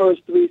about the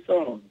first three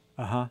songs.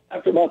 Uh-huh.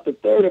 After about the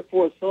third or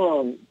fourth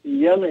song, the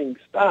yelling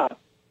stopped,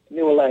 and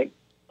they were like,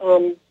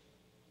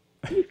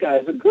 these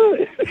guys are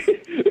good.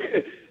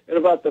 And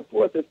about the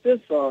fourth or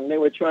fifth song, they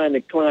were trying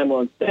to climb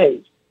on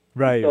stage.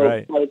 Right, so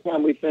right. By the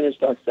time we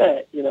finished our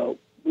set,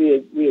 we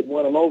had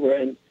won them over.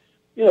 And,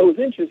 it was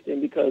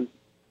interesting because,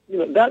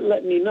 that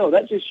let me know,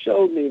 that just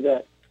showed me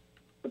that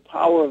the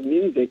power of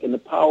music and the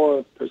power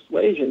of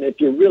persuasion,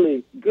 if you're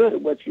really good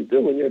at what you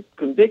do and you're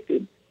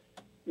convicted,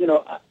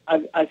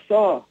 I've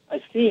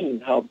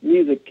seen how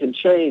music can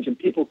change and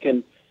people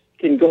can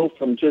go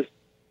from just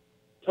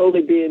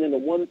totally being into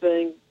one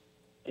thing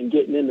and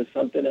getting into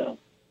something else,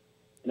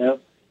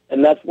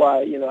 And that's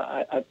why,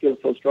 I feel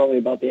so strongly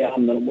about the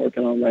album that I'm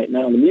working on right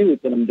now and the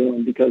music that I'm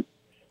doing because,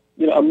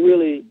 I'm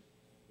really,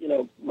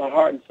 my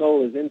heart and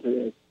soul is into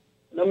this.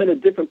 And I'm in a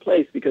different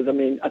place because,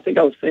 I think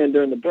I was saying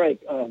during the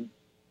break,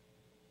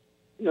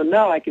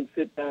 now I can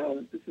sit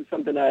down. This is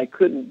something I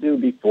couldn't do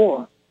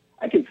before.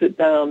 I can sit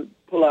down,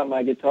 pull out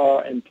my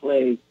guitar, and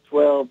play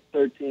 12,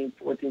 13,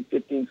 14,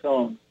 15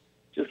 songs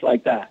just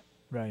like that.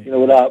 Right.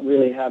 Without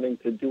really having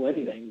to do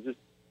anything. Just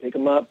pick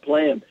them up,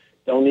 play them.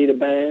 Don't need a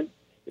band.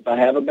 If I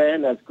have a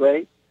band, that's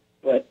great.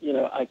 But,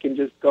 I can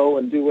just go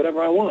and do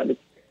whatever I want.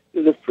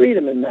 There's a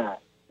freedom in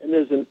that, and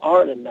there's an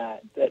art in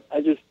that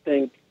I just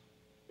think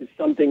is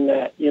something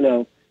that,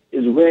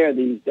 is rare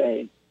these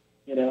days,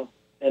 and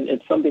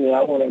it's something that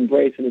I want to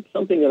embrace, and it's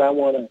something that I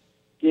want to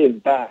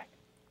give back,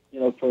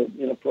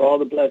 for all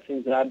the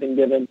blessings that I've been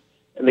given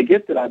and the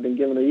gift that I've been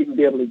given to even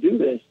be able to do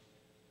this.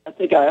 I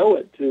think I owe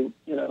it to,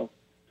 to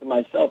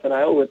myself, and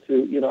I owe it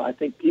to, I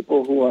think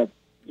people who are,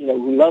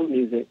 who love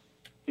music,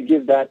 to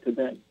give that to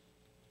them.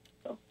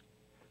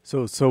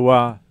 So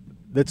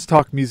let's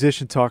talk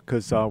musician talk,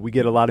 because we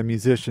get a lot of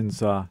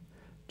musicians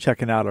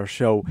checking out our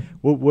show.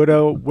 What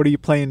are you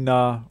playing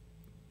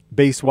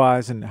bass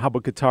wise, and how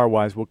about guitar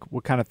wise?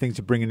 What kind of things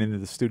are you bringing into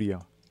the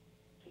studio?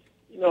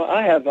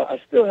 I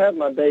still have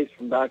my bass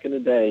from back in the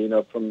day.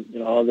 From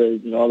all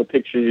the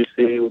pictures you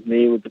see with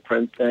me with the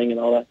Prince thing and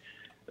all that.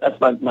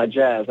 That's my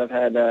jazz. I've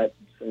had that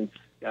since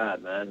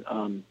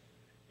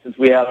since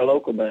we had our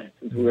local band,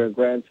 since we were at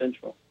Grand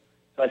Central.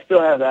 So I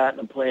still have that, and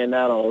I'm playing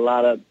that on a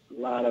lot of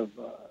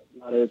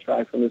the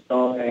tracks on the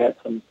song. I had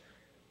some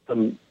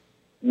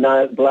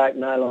black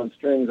nylon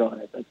strings on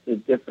it. That's the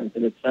difference,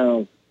 and it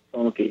sounds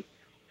funky.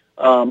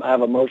 I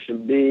have a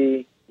Motion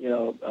B, a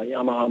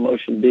Yamaha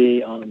Motion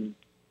B.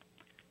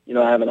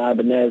 I have an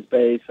Ibanez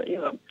bass.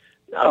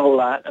 Not a whole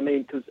lot.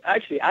 Because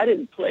actually I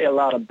didn't play a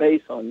lot of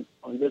bass on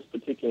this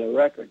particular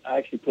record. I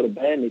actually put a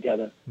band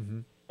together,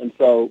 and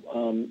so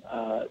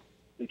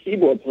the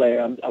keyboard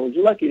player. I was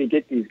lucky to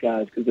get these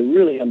guys because they're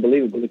really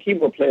unbelievable. The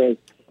keyboard player is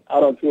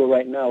out on tour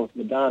right now with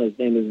Madonna. His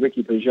name is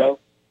Ricky Peugeot.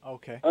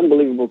 Okay.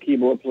 Unbelievable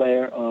keyboard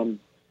player.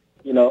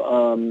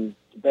 The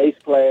bass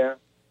player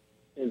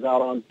is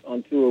out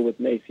on tour with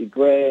Macy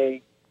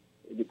Gray.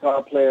 The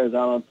guitar player is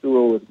out on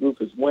tour with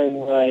Rufus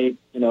Wainwright.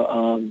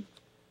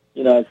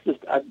 It's just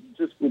I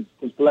just was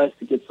blessed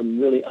to get some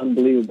really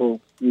unbelievable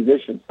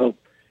musicians. So,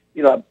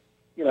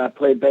 I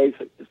play bass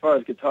as far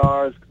as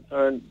guitar is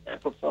concerned,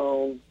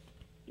 Epiphone,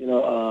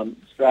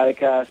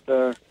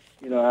 Stratocaster.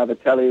 I have a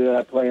Telly that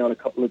I play on a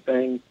couple of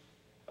things.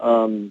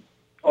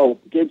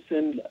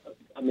 Gibson.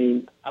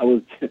 I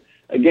was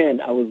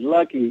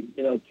lucky,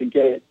 to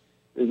get.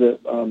 There's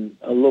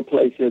a little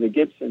place here, the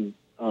Gibson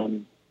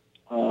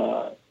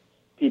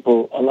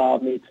people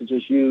allowed me to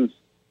just use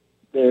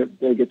their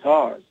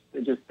guitars.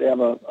 They have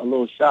a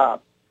little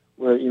shop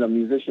where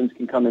musicians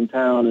can come in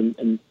town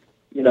and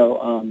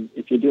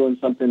if you're doing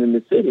something in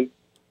the city,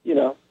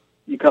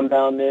 you come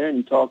down there and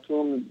you talk to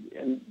them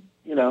and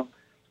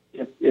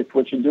if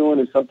what you're doing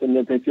is something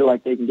that they feel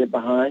like they can get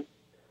behind,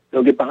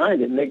 they'll get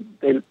behind it. And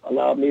they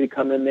allowed me to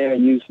come in there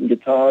and use some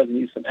guitars and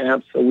use some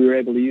amps, so we were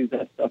able to use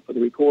that stuff for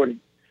the recording.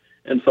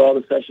 And so all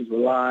the sessions were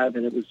live,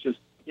 and it was just,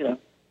 it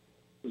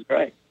was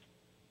great.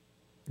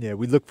 Yeah,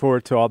 we look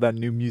forward to all that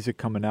new music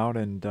coming out,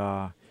 and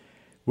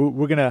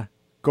we're going to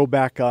go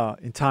back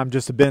in time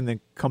just a bit and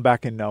then come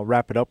back and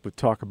wrap it up with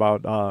talk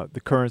about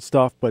the current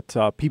stuff.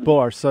 But people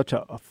are such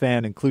a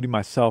fan, including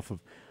myself, of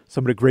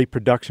some of the great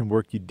production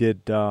work you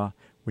did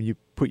when you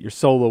put your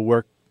solo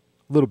work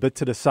a little bit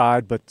to the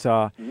side. But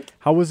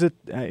how was it?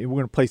 We're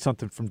going to play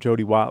something from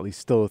Jody Watley,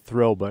 Still a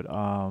Thrill, but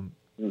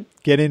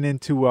getting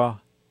into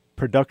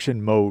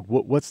production mode,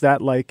 what's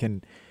that like?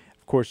 And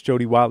of course,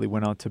 Jody Watley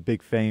went on to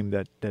big fame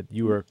that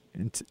you were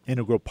an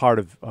integral part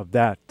of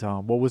that.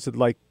 What was it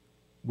like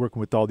working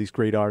with all these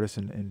great artists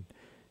and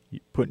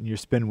putting your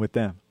spin with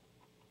them?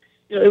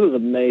 It was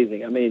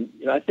amazing.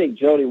 I think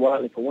Jody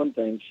Watley, for one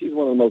thing, she's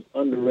one of the most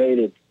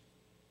underrated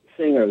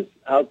singers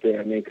out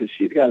there. Because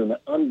she's got an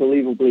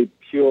unbelievably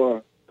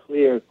pure,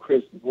 clear,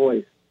 crisp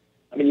voice.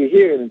 You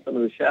hear it in some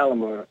of the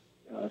Shalimar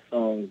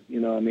songs.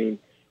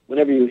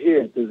 Whenever you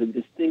hear it, there's a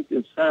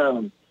distinctive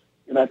sound,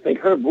 and I think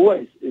her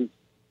voice is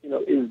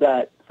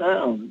that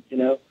sound.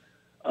 So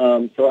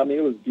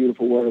it was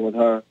beautiful working with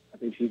her. I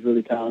think she's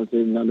really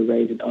talented and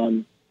underrated.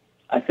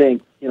 I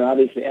think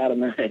obviously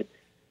Adam Knight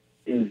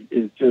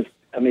is just.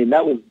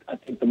 That was, I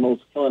think, the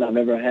most fun I've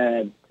ever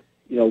had.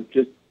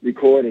 Just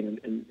recording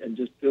and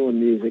just doing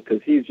music,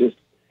 because he's just,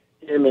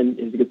 him and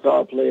his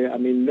guitar player.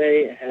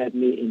 They had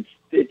me in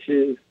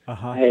stitches.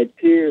 I had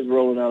tears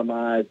rolling out of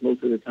my eyes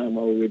most of the time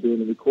while we were doing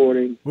the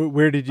recording.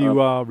 Where did you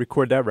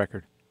record that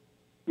record?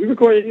 We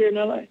recorded here in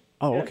L.A.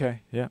 Oh, yeah.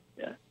 Okay, yeah.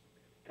 Yeah.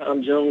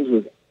 Tom Jones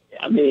was,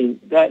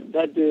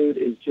 that dude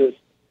is just,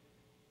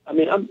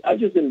 I've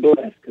just been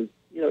blessed because,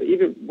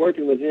 even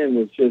working with him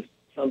was just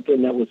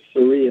something that was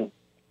surreal.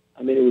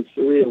 It was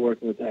surreal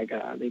working with that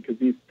guy. Because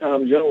he's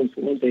Tom Jones,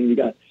 for one thing. You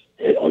got,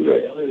 hey,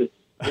 Andre, listen,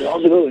 look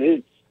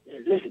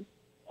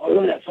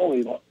at that song.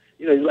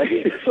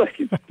 It's like,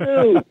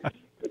 dude,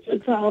 it's a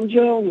Tom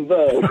Jones,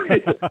 though.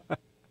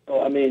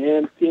 So,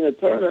 him, Tina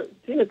Turner.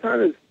 Tina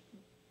Turner's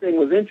thing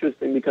was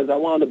interesting because I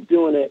wound up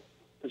doing it.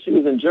 She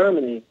was in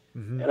Germany,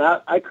 and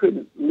I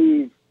couldn't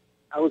leave.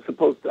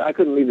 I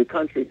couldn't leave the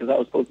country because I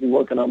was supposed to be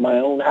working on my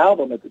own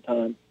album at the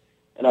time,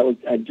 and I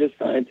just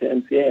signed to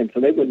MCA, and so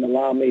they wouldn't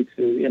allow me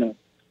to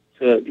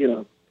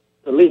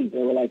leave.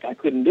 They were like, I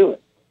couldn't do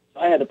it.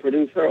 So I had to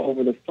produce her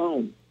over the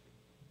phone,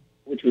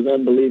 which was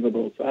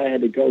unbelievable. So I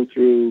had to go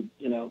through,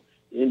 the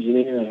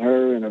engineer and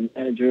her and her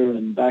manager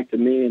and back to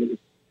me, and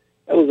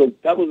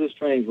that was a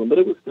strange one, but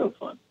it was still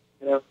fun,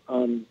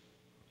 And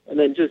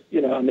then just,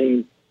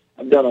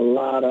 I've done a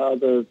lot of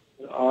other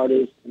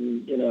artists,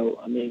 and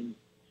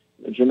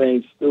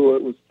Jermaine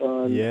Stewart was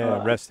fun.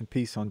 Yeah, rest in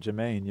peace on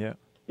Jermaine. Yeah.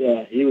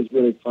 Yeah, he was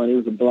really fun. He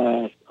was a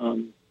blast.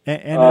 And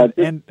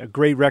a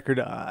great record.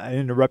 I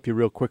interrupt you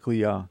real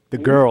quickly. The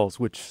Girls,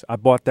 which I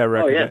bought that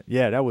record. Oh,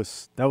 yeah. That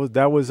was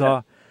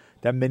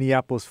that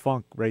Minneapolis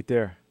funk right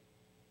there.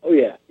 Oh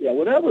yeah.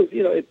 Well, that was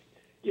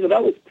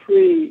that was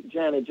pre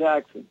Janet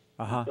Jackson.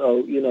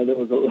 So there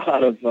was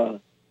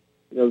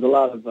a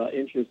lot of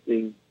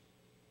interesting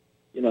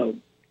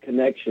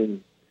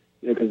connection.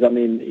 Because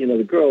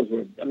the girls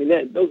were.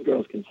 Those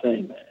girls can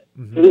sing, man.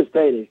 To this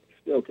day, they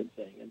still can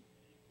sing.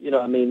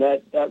 And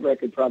that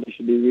record probably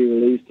should be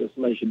re-released, or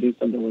somebody should do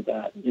something with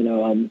that.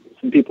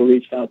 Some people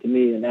reached out to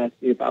me and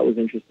asked me if I was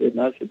interested,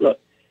 and I said, look,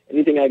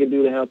 anything I can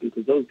do to help you,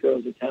 because those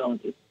girls are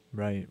talented.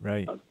 Right.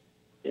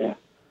 Yeah.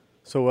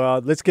 So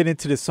let's get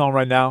into this song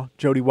right now.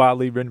 Jody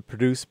Watley, written and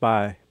produced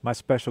by my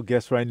special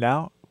guest right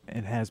now,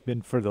 and has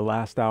been for the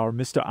last hour,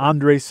 Mr.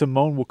 Andre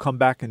Cymone. We'll come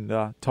back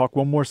and talk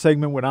one more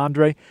segment with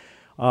Andre,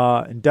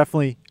 and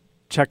definitely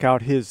check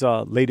out his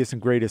latest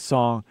and greatest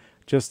song.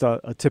 Just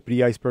a tip of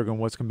the iceberg on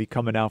what's going to be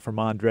coming out from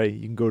Andre.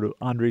 You can go to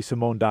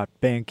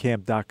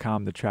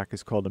andrecymone.bandcamp.com. The track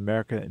is called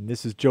America, and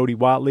this is Jody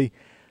Watley,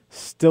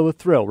 Still a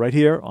Thrill, right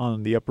here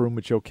on The Upper Room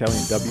with Joe Kelly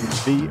and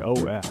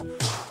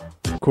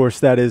WVOF. Of course,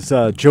 that is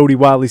Jody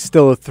Watley,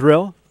 Still a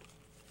Thrill.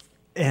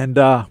 And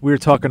we were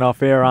talking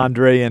off air,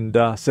 Andre, and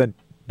said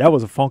that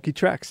was a funky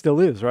track. Still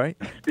is, right?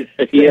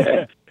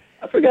 Yeah.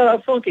 I forgot how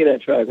funky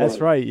that track was. That's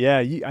right, yeah.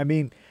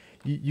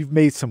 You've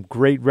made some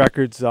great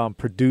records,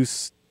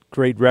 produced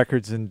great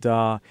records, and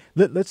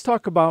let's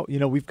talk about.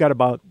 We've got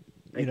about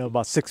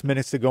 6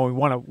 minutes to go. We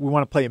want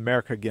to play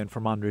America again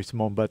from Andre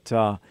Cymone, but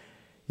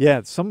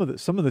some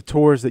of the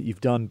tours that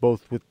you've done,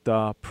 both with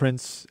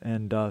Prince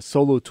and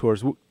solo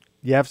tours.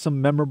 You have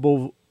some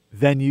memorable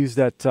venues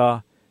that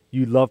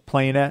you love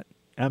playing at.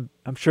 I'm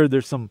sure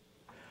there's some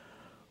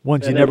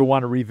ones you never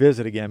want to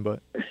revisit again,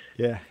 but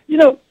yeah.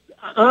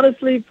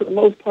 Honestly, for the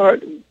most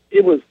part,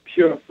 it was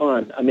pure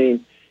fun.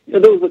 There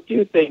was a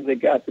few things that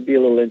got to be a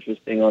little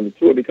interesting on the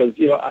tour because,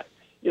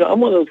 I'm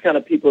one of those kind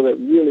of people that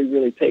really,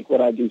 really take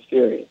what I do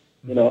serious,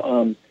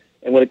 and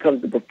when it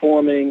comes to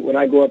performing, when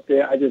I go up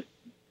there, I just,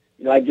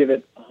 I give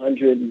it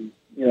 100,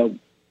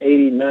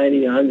 80,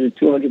 90, 100,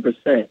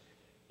 200%,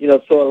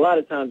 so a lot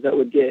of times that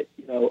would get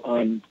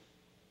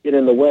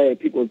in the way.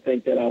 People would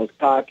think that I was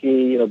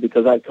cocky,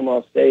 because I'd come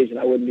off stage and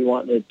I wouldn't be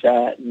wanting to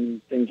chat and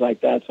things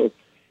like that. So,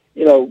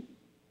 the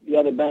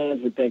other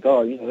bands would think,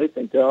 they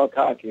think they're all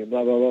cocky and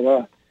blah, blah, blah,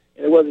 blah.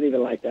 And it wasn't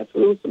even like that. So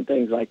there was some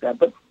things like that.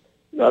 But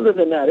other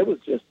than that, it was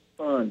just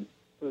fun.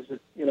 It was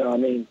just,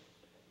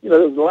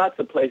 there's lots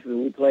of places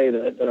we played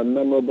that are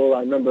memorable.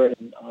 I remember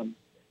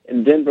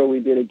in Denver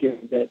we did a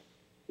gig that it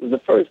was the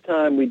first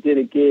time we did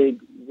a gig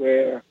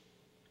where,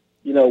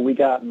 we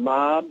got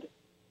mobbed.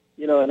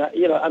 And I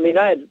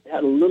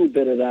had a little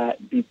bit of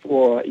that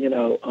before,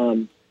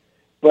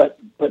 but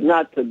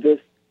not to this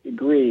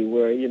degree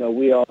where,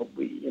 we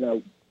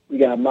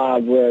got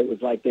mobbed where it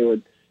was like they were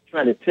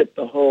trying to tip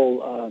the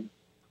whole,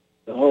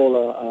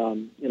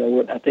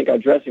 I think our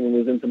dressing room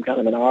was in some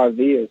kind of an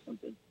RV or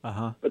something.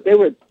 But they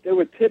were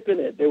tipping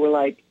it. They were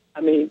like,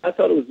 I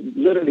thought it was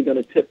literally going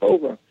to tip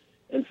over.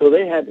 And so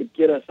they had to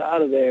get us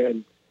out of there.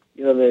 And,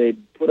 they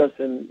put us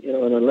in, in a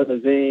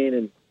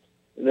limousine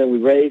and then we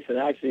raced, and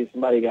actually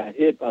somebody got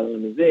hit by the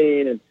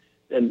limousine, and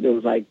then there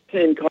was like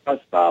 10 cars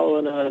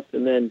following us,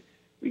 and then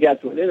we got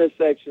to an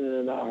intersection,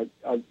 and our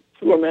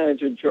tour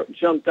manager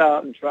jumped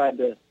out and tried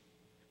to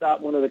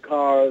stop one of the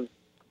cars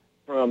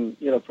from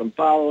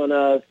following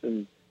us,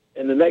 and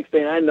the next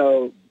thing I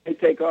know, they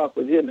take off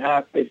with him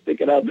halfway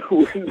sticking out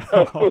the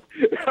window.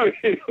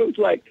 It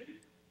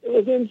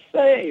was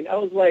insane. I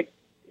was like,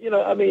 and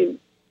then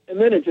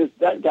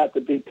that got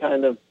to be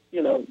kind of,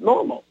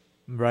 normal.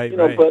 Right,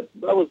 But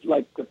that was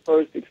like the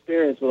first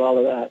experience with all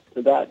of that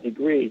to that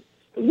degree.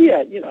 Because we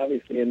had,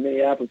 obviously in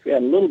Minneapolis we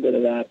had a little bit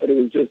of that, but it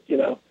was just,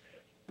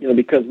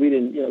 because we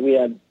didn't, we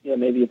had,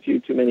 maybe a few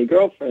too many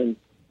girlfriends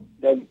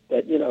that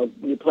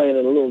you're playing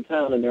in a little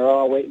town and they're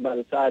all waiting by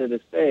the side of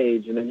the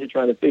stage, and then you're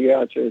trying to figure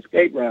out your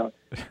escape route.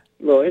 A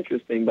little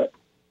interesting, but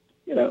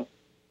it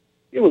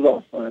was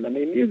all fun.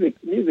 Music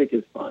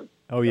is fun.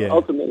 Oh yeah.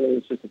 Ultimately,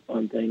 it's just a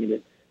fun thing,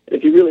 and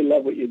if you really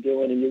love what you're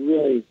doing and you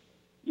really,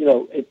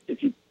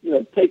 if you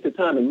take the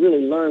time and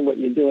really learn what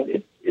you're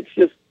doing, it's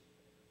just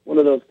one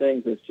of those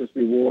things that's just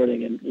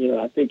rewarding, and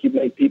I think you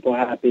make people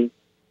happy,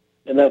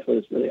 and that's what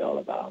it's really all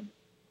about.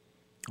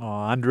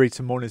 Andre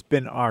Cymone has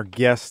been our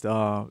guest.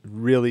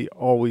 Really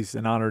always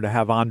an honor to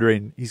have Andre.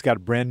 And he's got a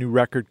brand new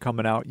record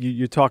coming out.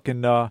 You're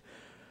talking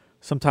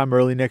sometime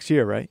early next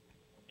year, right?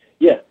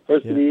 Yeah,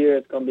 first of the year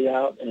it's going to be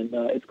out, and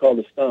it's called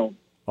The Stone.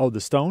 Oh,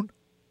 The Stone?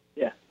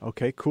 Yeah.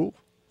 Okay, cool.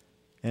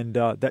 And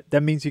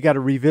that means you got to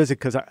revisit,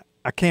 because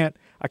I can't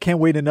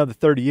wait another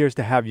 30 years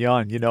to have you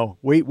on.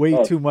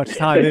 Way too much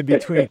time in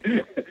between.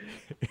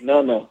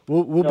 No.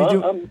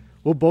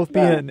 We'll both be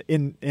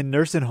in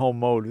nursing home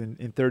mode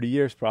in 30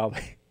 years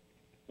probably.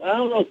 I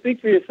don't know. Speak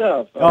for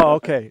yourself. Oh,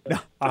 okay. No,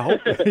 I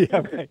hope.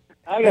 Yeah, right.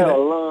 I got a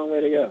long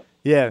way to go.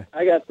 Yeah.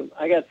 I got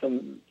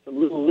some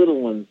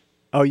little ones.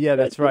 Oh yeah,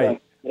 that's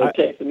right. They're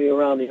chasing me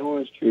around the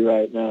orange tree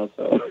right now.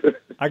 So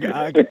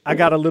I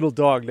got a little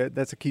dog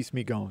that's what keeps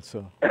me going.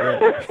 So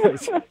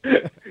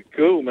yeah.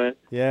 Cool, man.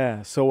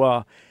 Yeah.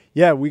 So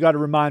we got to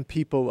remind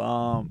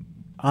people.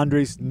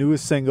 Andre's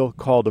newest single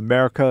called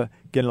America,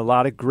 getting a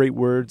lot of great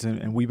words,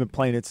 and we've been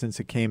playing it since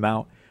it came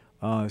out.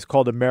 It's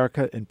called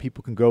America, and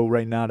people can go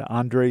right now to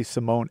Andre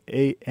Cymone,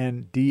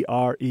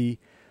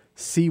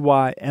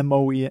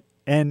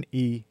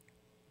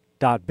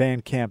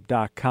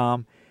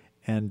 AndreCymone.bandcamp.com.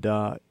 And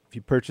if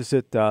you purchase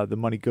it, the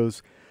money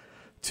goes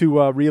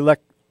to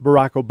re-elect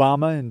Barack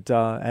Obama. And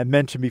I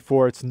mentioned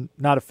before, it's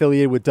not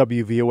affiliated with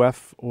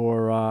WVOF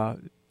or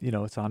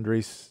it's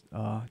Andre's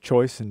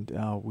choice, and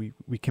we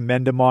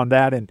commend him on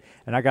that. And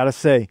I got to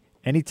say,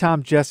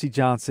 anytime Jesse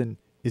Johnson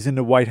is in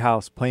the White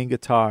House playing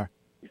guitar,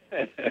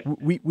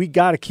 we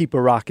got to keep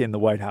a rock in the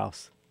White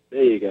House.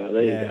 There you go.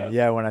 There you go.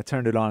 Yeah, when I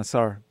turned it on, I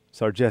saw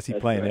Jesse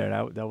playing right.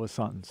 there. That was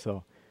something.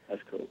 So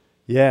that's cool.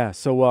 Yeah.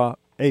 So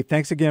hey,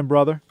 thanks again,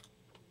 brother.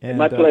 And,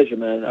 my pleasure,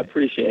 man. I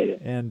appreciate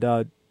it. And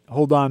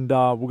hold on,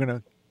 we're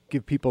gonna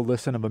give people a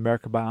listen of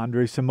America by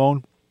Andre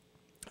Cymone.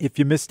 If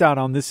you missed out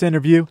on this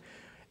interview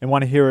and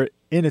want to hear it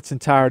in its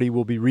entirety,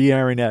 we'll be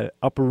re-airing at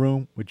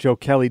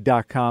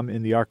upperroomwithjoekelly.com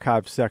in the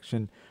archive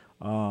section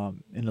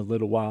in a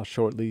little while,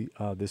 shortly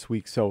this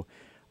week. So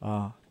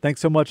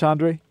thanks so much,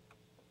 Andre.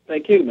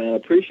 Thank you, man. I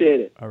appreciate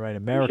it. All right,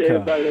 America.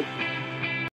 Appreciate everybody.